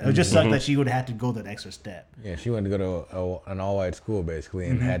what you wanted. It would just sucked that she would have had to go that extra step. Yeah, she wanted to go to an all-white school basically,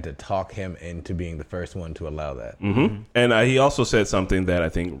 and had to talk him into being the first one to allow that. And he also said something that I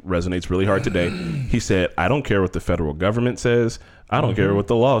think resonates really hard today. He said, "I don't care what the federal government says. I don't care what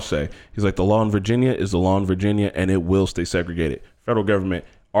the laws say." He's like, "The law in Virginia is the law in Virginia, and it will stay segregated." Federal government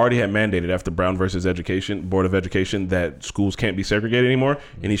already had mandated after Brown versus Board of Education that schools can't be segregated anymore,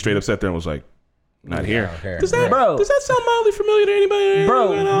 and he straight up sat there and was like, "Not here." Does that sound mildly familiar to anybody?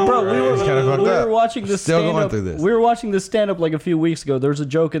 Bro, we were watching this stand-up. We were watching this stand-up like a few weeks ago. There's a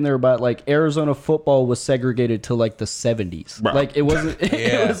joke in there about like Arizona football was segregated to like the 70s. Bro. Like it wasn't.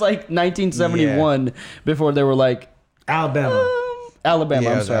 It was like 1971 before they were like Alabama.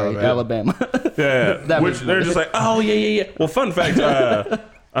 I'm sorry, Alabama. Yeah, which they're just like, oh yeah. Well, fun fact.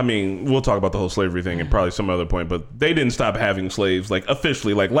 I mean, we'll talk about the whole slavery thing and probably some other point, but they didn't stop having slaves, like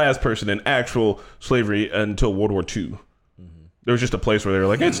officially, like last person in actual slavery until World War II. There was just a place where they were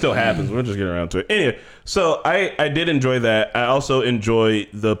like, it still happens. We'll just get around to it. Anyway, so I did enjoy that. I also enjoy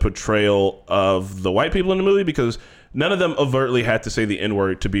the portrayal of the white people in the movie because none of them overtly had to say the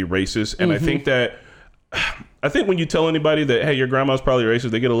N-word to be racist. And I think when you tell anybody that, hey, your grandma's probably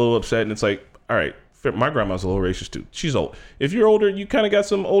racist, they get a little upset, and it's like, all right, my grandma's a little racist too. She's old. If you're older, you kind of got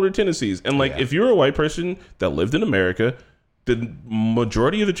some older tendencies. And like, if you're a white person that lived in America, the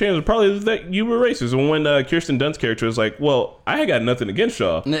majority of the chances probably is that you were racist. And when Kirsten Dunst's character was like, well, I ain't got nothing against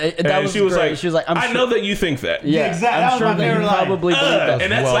y'all. She was like, I know that you think that. Yeah, exactly. I'm sure that you probably believe that.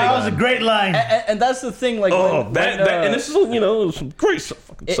 And that's that was a great line. And that's the thing. Like, and this is, some great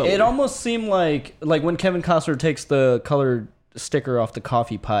stuff. It almost seemed like when Kevin Costner takes the colored sticker off the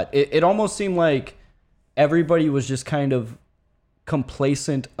coffee pot, it almost seemed like everybody was just kind of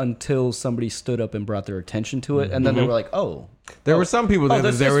complacent until somebody stood up and brought their attention to it, and then they were like, "Oh." There were some people that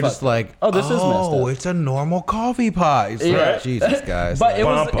they were just like, "Oh, this is messed up. Oh, it's a normal coffee pot." It's like, Jesus, guys. But it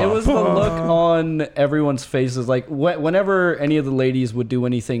was the look on everyone's faces. Like whenever any of the ladies would do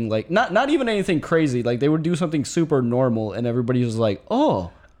anything, like not even anything crazy, like they would do something super normal, and everybody was like,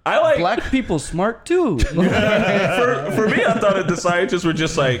 "Oh." I like black people smart too. For me, I thought the scientists were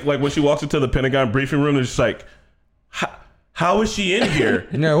just like when she walks into the Pentagon briefing room, they're just like, how is she in here?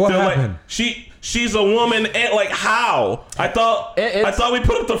 What happened? Like, she's a woman, and like how? I thought we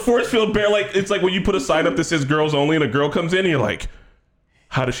put up the force field barrier. Like it's like when you put a sign up that says girls only, and a girl comes in, and you're like,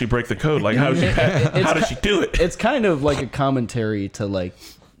 how does she break the code? Like how does she do it? It's kind of like a commentary to like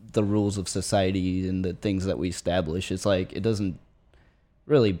the rules of society and the things that we establish. It's like it doesn't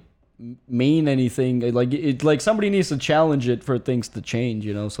really mean anything. Like somebody needs to challenge it for things to change,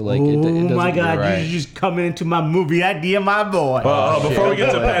 you know. So like, oh it my God, right. you just coming into my movie idea, my boy. Before we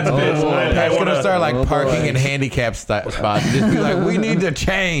get to Pat's pitch, Pat's gonna start like parking in handicap spots. Just be like, we need to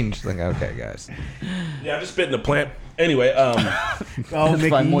change. Like, okay, guys. Yeah, I'm just spitting the plant. Anyway,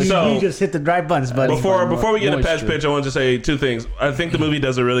 Mickey, you just hit the right buttons, buddy. Before we get to Pat's pitch, I wanted to say two things. I think the movie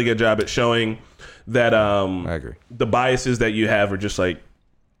does a really good job at showing that I agree. The biases that you have are just like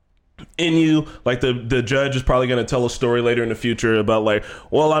in you. Like the judge is probably going to tell a story later in the future about like,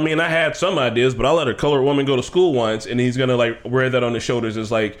 well, I mean, I had some ideas, but I let a colored woman go to school once, and he's going to like wear that on his shoulders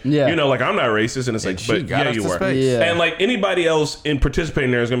as like, you know, like I'm not racist, and it's like, but yeah, you were. Yeah. And like anybody else in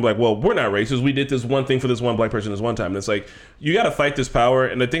participating there is going to be like, well, we're not racist. We did this one thing for this one black person this one time. And it's like, you got to fight this power.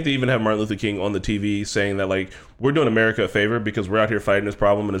 And I think they even have Martin Luther King on the TV saying that like, we're doing America a favor because we're out here fighting this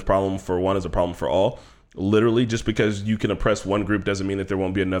problem, and this problem for one is a problem for all. Literally, just because you can oppress one group doesn't mean that there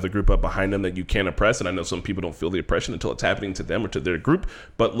won't be another group up behind them that you can't oppress. And I know some people don't feel the oppression until it's happening to them or to their group.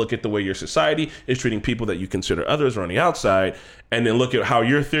 But look at the way your society is treating people that you consider others or on the outside, and then look at how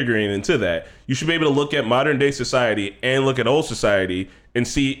you're figuring into that. You should be able to look at modern day society and look at old society and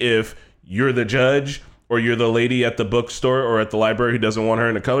see if you're the judge or you're the lady at the bookstore or at the library who doesn't want her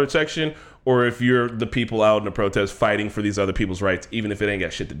in the colored section, or if you're the people out in the protest fighting for these other people's rights, even if it ain't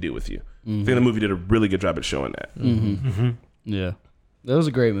got shit to do with you. I think the movie did a really good job at showing that. Yeah, that was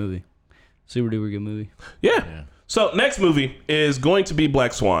a great movie. Super duper good movie. Yeah. So next movie is going to be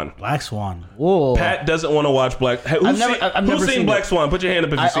Black Swan. Black Swan. Whoa. Pat doesn't want to watch Black. Who's never seen seen Black it. Swan? Put your hand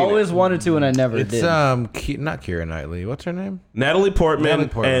up if you've I seen always it. wanted to, and I never It's did. not Keira Knightley. What's her name? Natalie Portman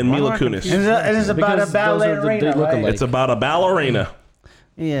and Why am Mila I Kunis. confused? It is about Because a those are ballerina, they look right? alike. It's about a ballerina.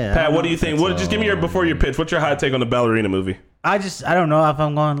 Yeah. Pat, what do you think? Just give me before your pitch. What's your hot take on the ballerina movie? I don't know if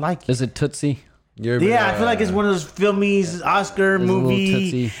I'm going to like it. Is it Tootsie? Yeah, I feel like it's one of those filmies Oscar There's a little movie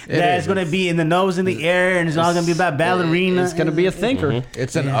tootsie. that's going to be in the nose in the air, and it's all going to be about ballerina. It's gonna be a thinker.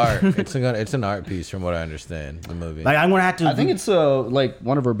 It's an art. It's an art piece, from what I understand. The movie. Like I'm going to have to. I think it's like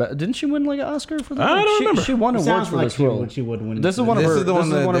one of her. Didn't she win like an Oscar for that? I don't remember. She won It awards sounds for like this role. she would win. This is one of This her. is the one this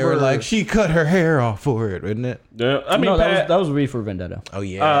is that one they of were her, like, she cut her hair off for it, isn't it? Yeah, I mean, no, Pat, that was V for Vendetta. Oh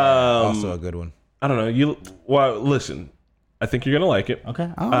yeah, also a good one. I don't know. Listen. I think you're gonna like it.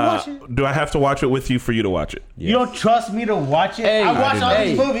 Okay, I'll watch it. Do I have to watch it with you for you to watch it? You don't trust me to watch it? Hey, I watch all hey,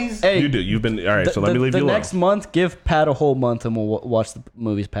 these movies. Hey, You do. You've been all right. So let me leave you the alone. next month, give Pat a whole month, and we'll watch the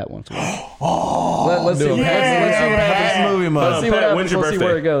movies Pat wants to watch. Let's see. Do it. Pat's movie month. Let's see what Pat, happens. when's your Let's see where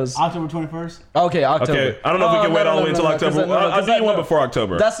it birthday? goes. October 21st. Okay, October. Okay, I don't know if we can wait all the way until October. I'll give you one before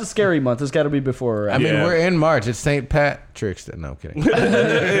October. That's a scary month. It's got to be before. I mean, Yeah. we're in March. It's St. Pat Trickster. No, I'm kidding.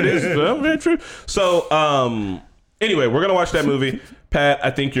 It is very true. So, anyway, we're gonna watch that movie. Pat,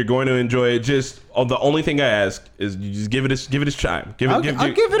 I think you're going to enjoy it. Just the only thing I ask is you just give it a shot. I'll give it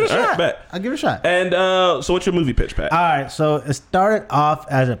a shot. I'll give it a shot. And so, what's your movie pitch, Pat? All right, so it started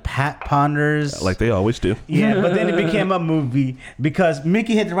off as a Pat Ponders. Like they always do. Yeah, but then it became a movie because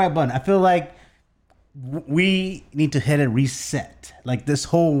Mickey hit the right button. I feel like we need to hit a reset. Like this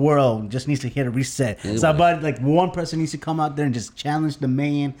whole world just needs to hit a reset. Somebody, like one person needs to come out there and just challenge the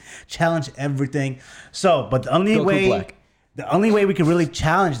man, challenge everything. So, but the only way we can really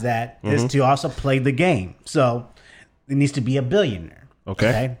challenge that is to also play the game. So it needs to be a billionaire.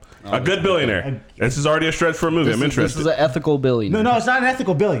 Okay. A good billionaire. This is already a stretch for a movie. I'm interested. This is an ethical billionaire. No, it's not an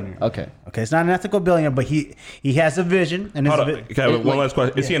ethical billionaire. Okay. Okay, it's not an ethical billionaire, but he has a vision. And Hold on. Okay, one last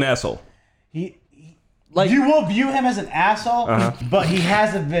question. Is he an asshole? You will view him as an asshole, but he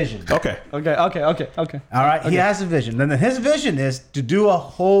has a vision. Okay. Okay. All right, he has a vision. Then his vision is to do a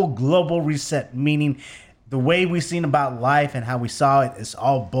whole global reset, meaning the way we've seen about life and how we saw it is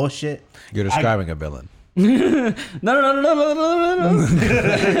all bullshit. You're describing a villain. No.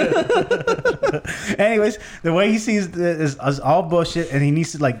 Anyways, the way he sees it is all bullshit, and he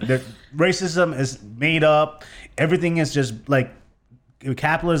needs to racism is made up. Everything is just like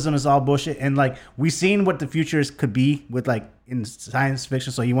capitalism is all bullshit, and like we've seen what the futures could be with like in science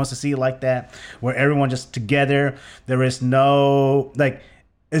fiction. So he wants to see it like that, where everyone just together. There is no like.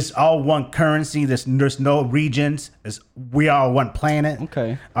 It's all one currency. There's no regions. We are one planet.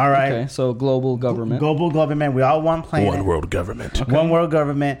 Okay. All right. Okay. So global government. Global government. We all one planet. One world government. One world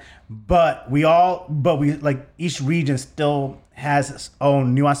government. But we like each region still has its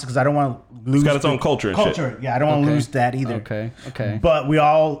own nuances because I don't want to lose. It's got its own culture and shit. Yeah, I don't want to lose that either. Okay. But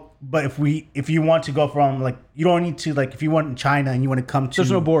if you want to go from like you don't need to like if you want in China and you want to come to There's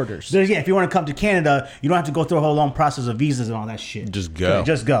no borders. If you want to come to Canada, you don't have to go through a whole long process of visas and all that shit. Just go.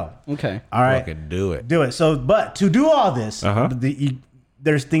 Just go. Okay. All right. Fucking do it. Do it. So, but to do all this,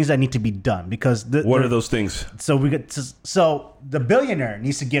 there's things that need to be done because what are those things? So the billionaire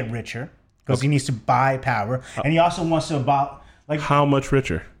needs to get richer because he needs to buy power, and he also wants to how much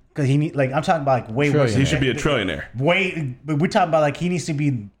richer? Because he need I'm talking about like way worse. He should be a trillionaire. But we're talking about like he needs to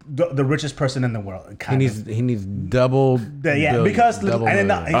be the richest person in the world. He needs double. Because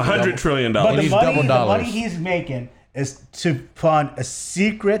 $100 trillion. But the money he's making is to fund a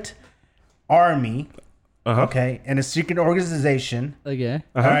secret army. Okay, and a secret organization. Okay.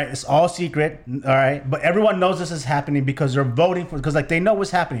 All right, it's all secret. All right, but everyone knows this is happening because they're voting for. Because like they know what's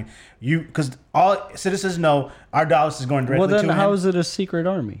happening. Because all citizens know our dollars is going directly to him. Well, then how is it a secret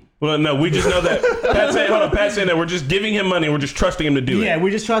army? Well, no, we just know that. Pat's saying that we're just giving him money. We're just trusting him to do it. Yeah, we're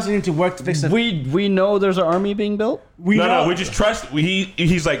just trusting him to work to fix it. We know there's an army being built. We just trust.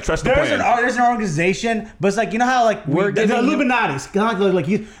 He's like trust the plan. There's an organization, but it's like you know how like the Illuminati's like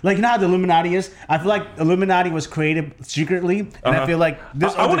you know how the Illuminati is. I feel like Illuminati was created secretly, and I feel like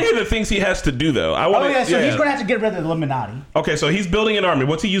this. I want to hear the things he has to do though. He's going to have to get rid of the Illuminati. Okay, so he's building an army.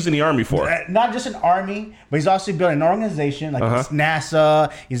 What's he using the army for? Not just an army, but he's also building an organization like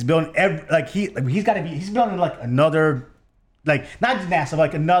NASA. He's building he's building like another not NASA,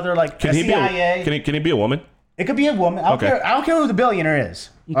 like another like CIA. Can he be a woman? It could be a woman. I don't care who the billionaire is.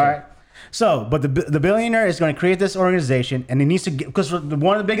 Okay. All right. So, but the billionaire is going to create this organization, and he needs to get because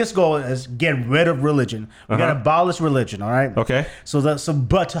one of the biggest goals is get rid of religion. We got to abolish religion. All right. Okay.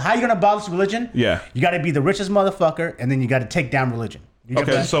 But how are you going to abolish religion? Yeah. You got to be the richest motherfucker, and then you got to take down religion.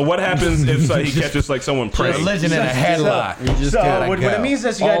 Okay, so what happens if he catches like someone praying? Religion in a headlock. What it means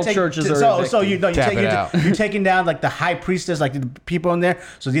is you gotta take churches you're taking down like the high priestess, like the people in there.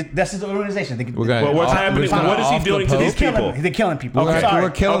 So this is the organization. What's happening? What is he doing to these people? They're killing people. We're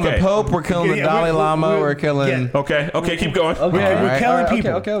killing the Pope. We're killing the Dalai Lama. We're killing. Okay, keep going. We're killing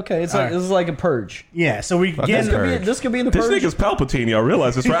people. Okay. This is like a purge. Yeah. So we this could be in the purge. This nigga's Palpatine. Y'all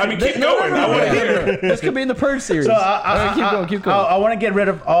realize this, right? I mean, keep going. I want to hear. This could be in the purge series. So keep going. I want to get rid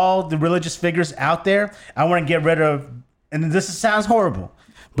of all the religious figures out there. I want to get rid of, and this sounds horrible,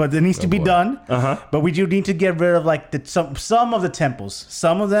 but it needs to be done. But we do need to get rid of like some of the temples,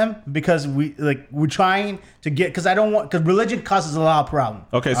 some of them, because we're trying to get because religion causes a lot of problems.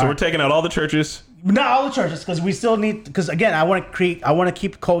 Okay, so we're taking out all the churches. Not all the churches, because we still need. Because again, I want to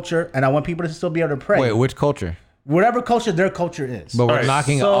keep culture, and I want people to still be able to pray. Wait, which culture? Whatever culture their culture is. But we're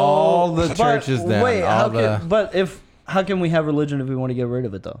knocking all the churches down. Wait, how can we have religion if we want to get rid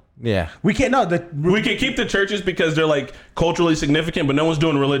of it though? Yeah, we can't. No, we can keep the churches because they're like culturally significant, but no one's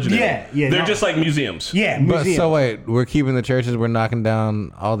doing religion. They're just like museums. Yeah, museums. But so wait, we're keeping the churches. We're knocking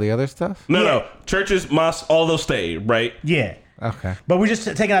down all the other stuff. No, churches, mosques, all those stay, right? Yeah. Okay. But we're just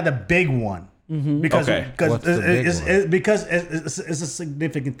taking out the big one because it's a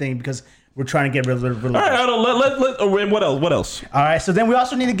significant thing because we're trying to get rid of religion. All right, what else? All right, so then we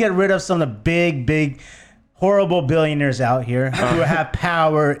also need to get rid of some of the big horrible billionaires out here who have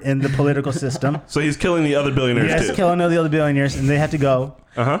power in the political system. So he's killing the other billionaires too. Yes, killing all the other billionaires, and they have to go.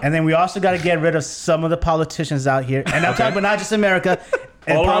 And then we also got to get rid of some of the politicians out here. And I'm talking about not just America.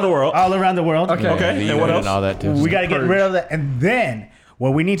 All around the world. All around the world. Okay. And what else? And all that too. We got to get rid of that. And then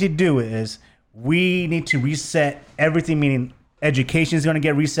what we need to do is we need to reset everything, meaning education is going to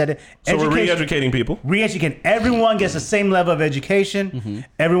get reset. So we're re-educating people. Re-educating. Everyone gets the same level of education.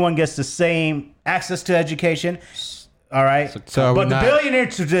 Everyone gets the same access to education. All right. But the billionaire,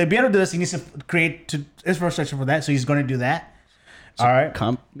 to be able to do this, he needs to create infrastructure for that. So he's going to do that. All right.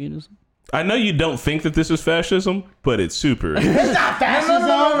 Communism? I know you don't think that this is fascism, but it's super. It's not fascism.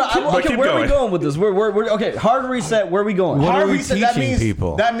 No. Okay, where are we going with this? Okay, hard reset. Where are we going? What are we teaching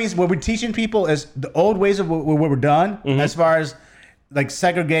people? That means what we're teaching people is the old ways of what we're done, as far as like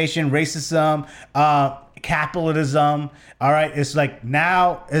segregation, racism, capitalism. All right, it's like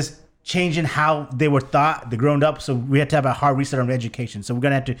now it's changing how they were thought, the grown up. So we have to have a hard reset on education. So we're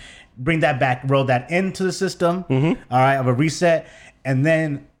gonna have to bring that back, roll that into the system. All right, of a reset, and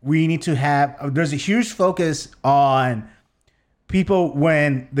then we need to have. There's a huge focus on people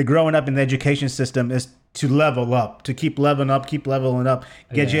when they're growing up in the education system is to level up, to keep leveling up,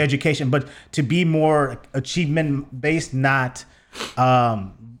 get your education, but to be more achievement based, not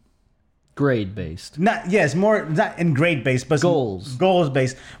grade based. It's more not in grade based, but goals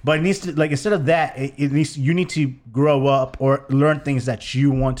based. But it needs to, like, instead of that, you need to grow up or learn things that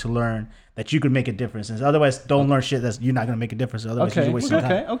you want to learn, that you could make a difference. And otherwise, don't learn shit that's you're not going to make a difference. Otherwise, you're wasting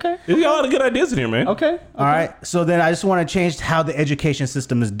time. Okay. You got a lot of good ideas in here, man. Okay. All right. So then I just want to change how the education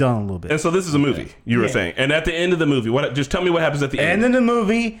system is done a little bit. And so this is a movie, you were saying. And at the end of the movie, just tell me what happens at the end. And in the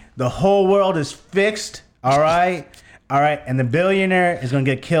movie, the whole world is fixed. All right. And the billionaire is going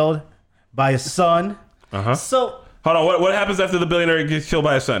to get killed by his son. So Hold on. What happens after the billionaire gets killed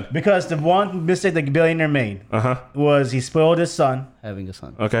by his son? Because the one mistake the billionaire made was he spoiled his son. Having a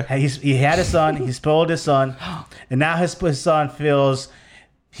son. Okay. He had a son. He spoiled his son, and now his son feels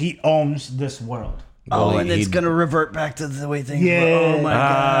he owns this world. Oh, and it's gonna revert back to the way things were. Yeah. Oh my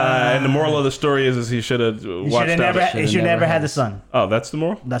god. And the moral of the story is he should have watched out. He should never had the son. Oh, that's the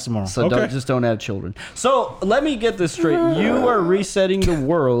moral? That's the moral. So don't have children. So let me get this straight. You are resetting the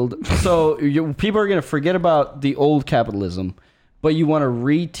world. So people are gonna forget about the old capitalism, but you want to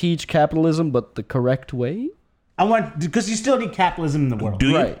reteach capitalism, but the correct way. I want because you still need capitalism in the world. Do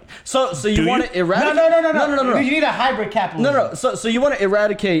you? Right. So you want to eradicate? No. You need a hybrid capitalism. No. So you want to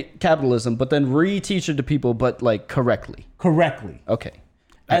eradicate capitalism, but then reteach it to people, but like correctly. Correctly. Okay.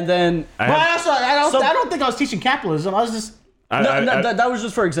 And then. I don't think I was teaching capitalism. I was just. That was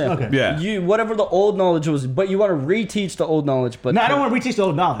just for example. Okay. Yeah. Whatever the old knowledge was, but you want to reteach the old knowledge. But No, I don't want to reteach the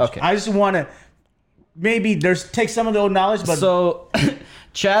old knowledge. Okay. I just want to maybe take some of the old knowledge, but so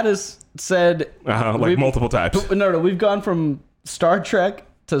Chad has said like multiple times. No, we've gone from Star Trek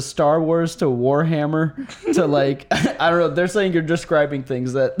to Star Wars to Warhammer to like I don't know. They're saying you're describing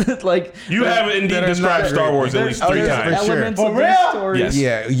things that like You have indeed described Star Wars at least 3 times. For sure. Elements For of real? these stories.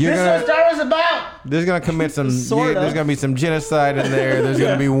 Yes. Yeah, this is what Star Wars is about. there's gonna commit some. Sorta. There's gonna be some genocide in there. There's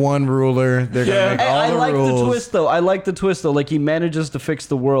gonna be one ruler. They're gonna make all I the like rules. the twist though. I like the twist though. Like he manages to fix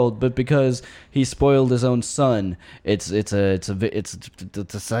the world, but because he spoiled his own son, it's a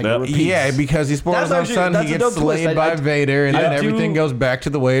cycle repeats. Yeah, because he spoiled his own son, he gets slayed by Vader, and then everything goes back to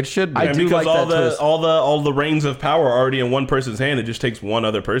the way it should be. I And do because like that twist. all the reins of power are already in one person's hand, it just takes one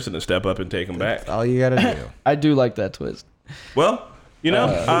other person to step up and take them back. all you gotta do. I do like that twist. Well,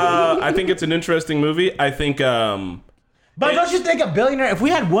 I think it's an interesting movie. I think But don't you think a billionaire? If we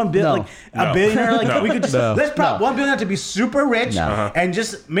had $1 billion, No. a billionaire, like No. we could just let's prop $1 billion to be super rich and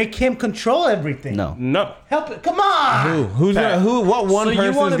just make him control everything. no. Help it. Come on. What one So you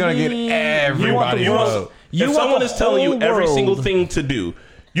person's wanna gonna get be- everybody You want- vote? if someone is telling you every single thing to do,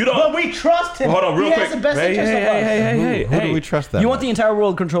 you don't. But we trust him. Hold on, real he quick. has the best Hey, interest of us. hey. Who do we trust that? You want the entire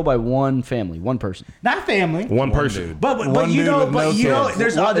world controlled by one family, one person. Not family. one person. dude. But One you dude know, with no kids.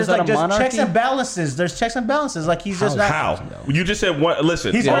 there's What, is that like a just monarchy? checks and balances. There's checks and balances. Like he's just not. How? You just said one.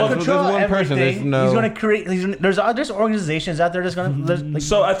 Listen. He's Yeah, going to there's control one person, there's everything. no- He's going to create. There's organizations out there that's going to. Like,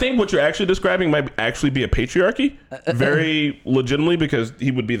 So I think what you're actually describing might actually be a patriarchy, very legitimately, because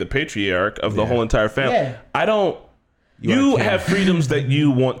he would be the patriarch of the whole entire family. Yeah. I don't. You have freedoms that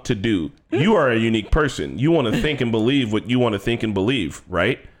you want to do. You are a unique person. You want to think and believe what you want to think and believe,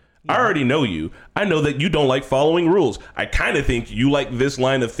 right? I already know you. I know that you don't like following rules. I kind of think you like this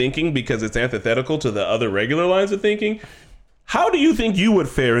line of thinking because it's antithetical to the other regular lines of thinking. How do you think you would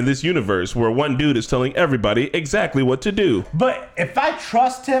fare in this universe where one dude is telling everybody exactly what to do? but if I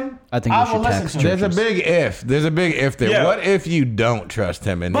trust him, I think we will should listen tax to him. There's a big if. There's a big if there. Yeah. What if you don't trust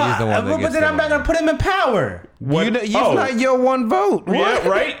him and he's the one that But gets then the I'm not going to put him in power. What? It's not your one vote. Yeah,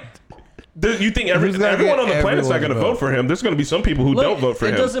 right? You think Who's gonna everyone get on the planet's not everyone going to to vote vote? for him? There's going to be some people who don't vote for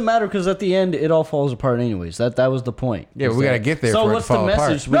him. It doesn't matter because at the end it all falls apart anyways. That was the point. Yeah, but we gotta get there So for it to what's the fall apart.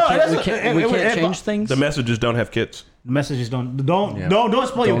 message? No, We that's- can't change things. The messages don't have kids. The messages don't spoil your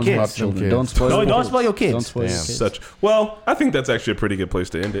Don't kids. children. kids. Don't spoil. Don't your spoil your kids. Don't spoil your Damn. kids. Such. Well, I think that's actually a pretty good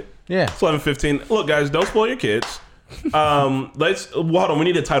place to end it. Yeah. It's 11:15. Look, guys, don't spoil your kids. Hold on. We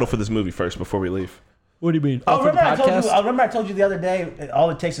need a title for this movie first before we leave. What do you mean? Oh, For the remember I told you the other day, all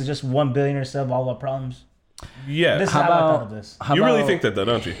it takes is just $1 billion to solve all our problems. Yeah. This is How how I thought about of this. how You really about think that, though,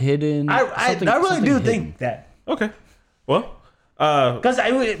 don't you? hidden? I really something do hidden? think that. Okay. Well, Because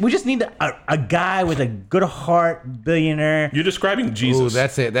we just need a guy with a good heart, billionaire. you're describing Jesus. Ooh,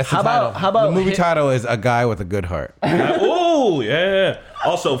 that's it. That's the How title. about- how about the movie hit- title is A Guy with a Good Heart. Oh, yeah.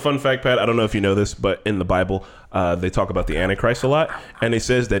 Also, fun fact, Pat, I don't know if you know this, but in the Bible, they talk about the Antichrist a lot. And it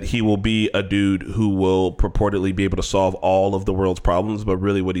says that he will be a dude who will purportedly be able to solve all of the world's problems. But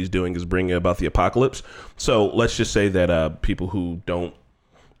really what he's doing is bringing about the apocalypse. So let's just say that people who don't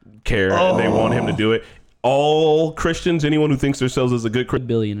care, they want him to do it. All Christians, anyone who thinks themselves as a good Christian,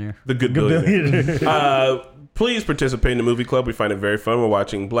 Billionaire. the good billionaire. Please participate in the movie club. We find it very fun. We're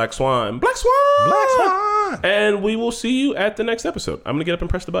watching Black Swan. Black Swan! Black Swan! And we will see you at the next episode. I'm going to get up and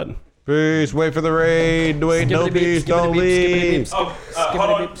press the button. Peace. Wait for the raid. Wait, no peace. Don't leave. Oh, hold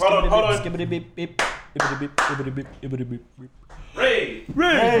on. Ray!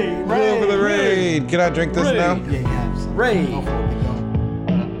 Wait for the raid. Can I drink this now? Ray.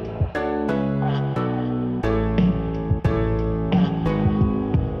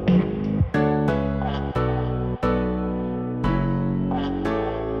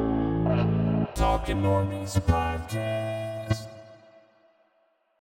 Talking Normies Podcast.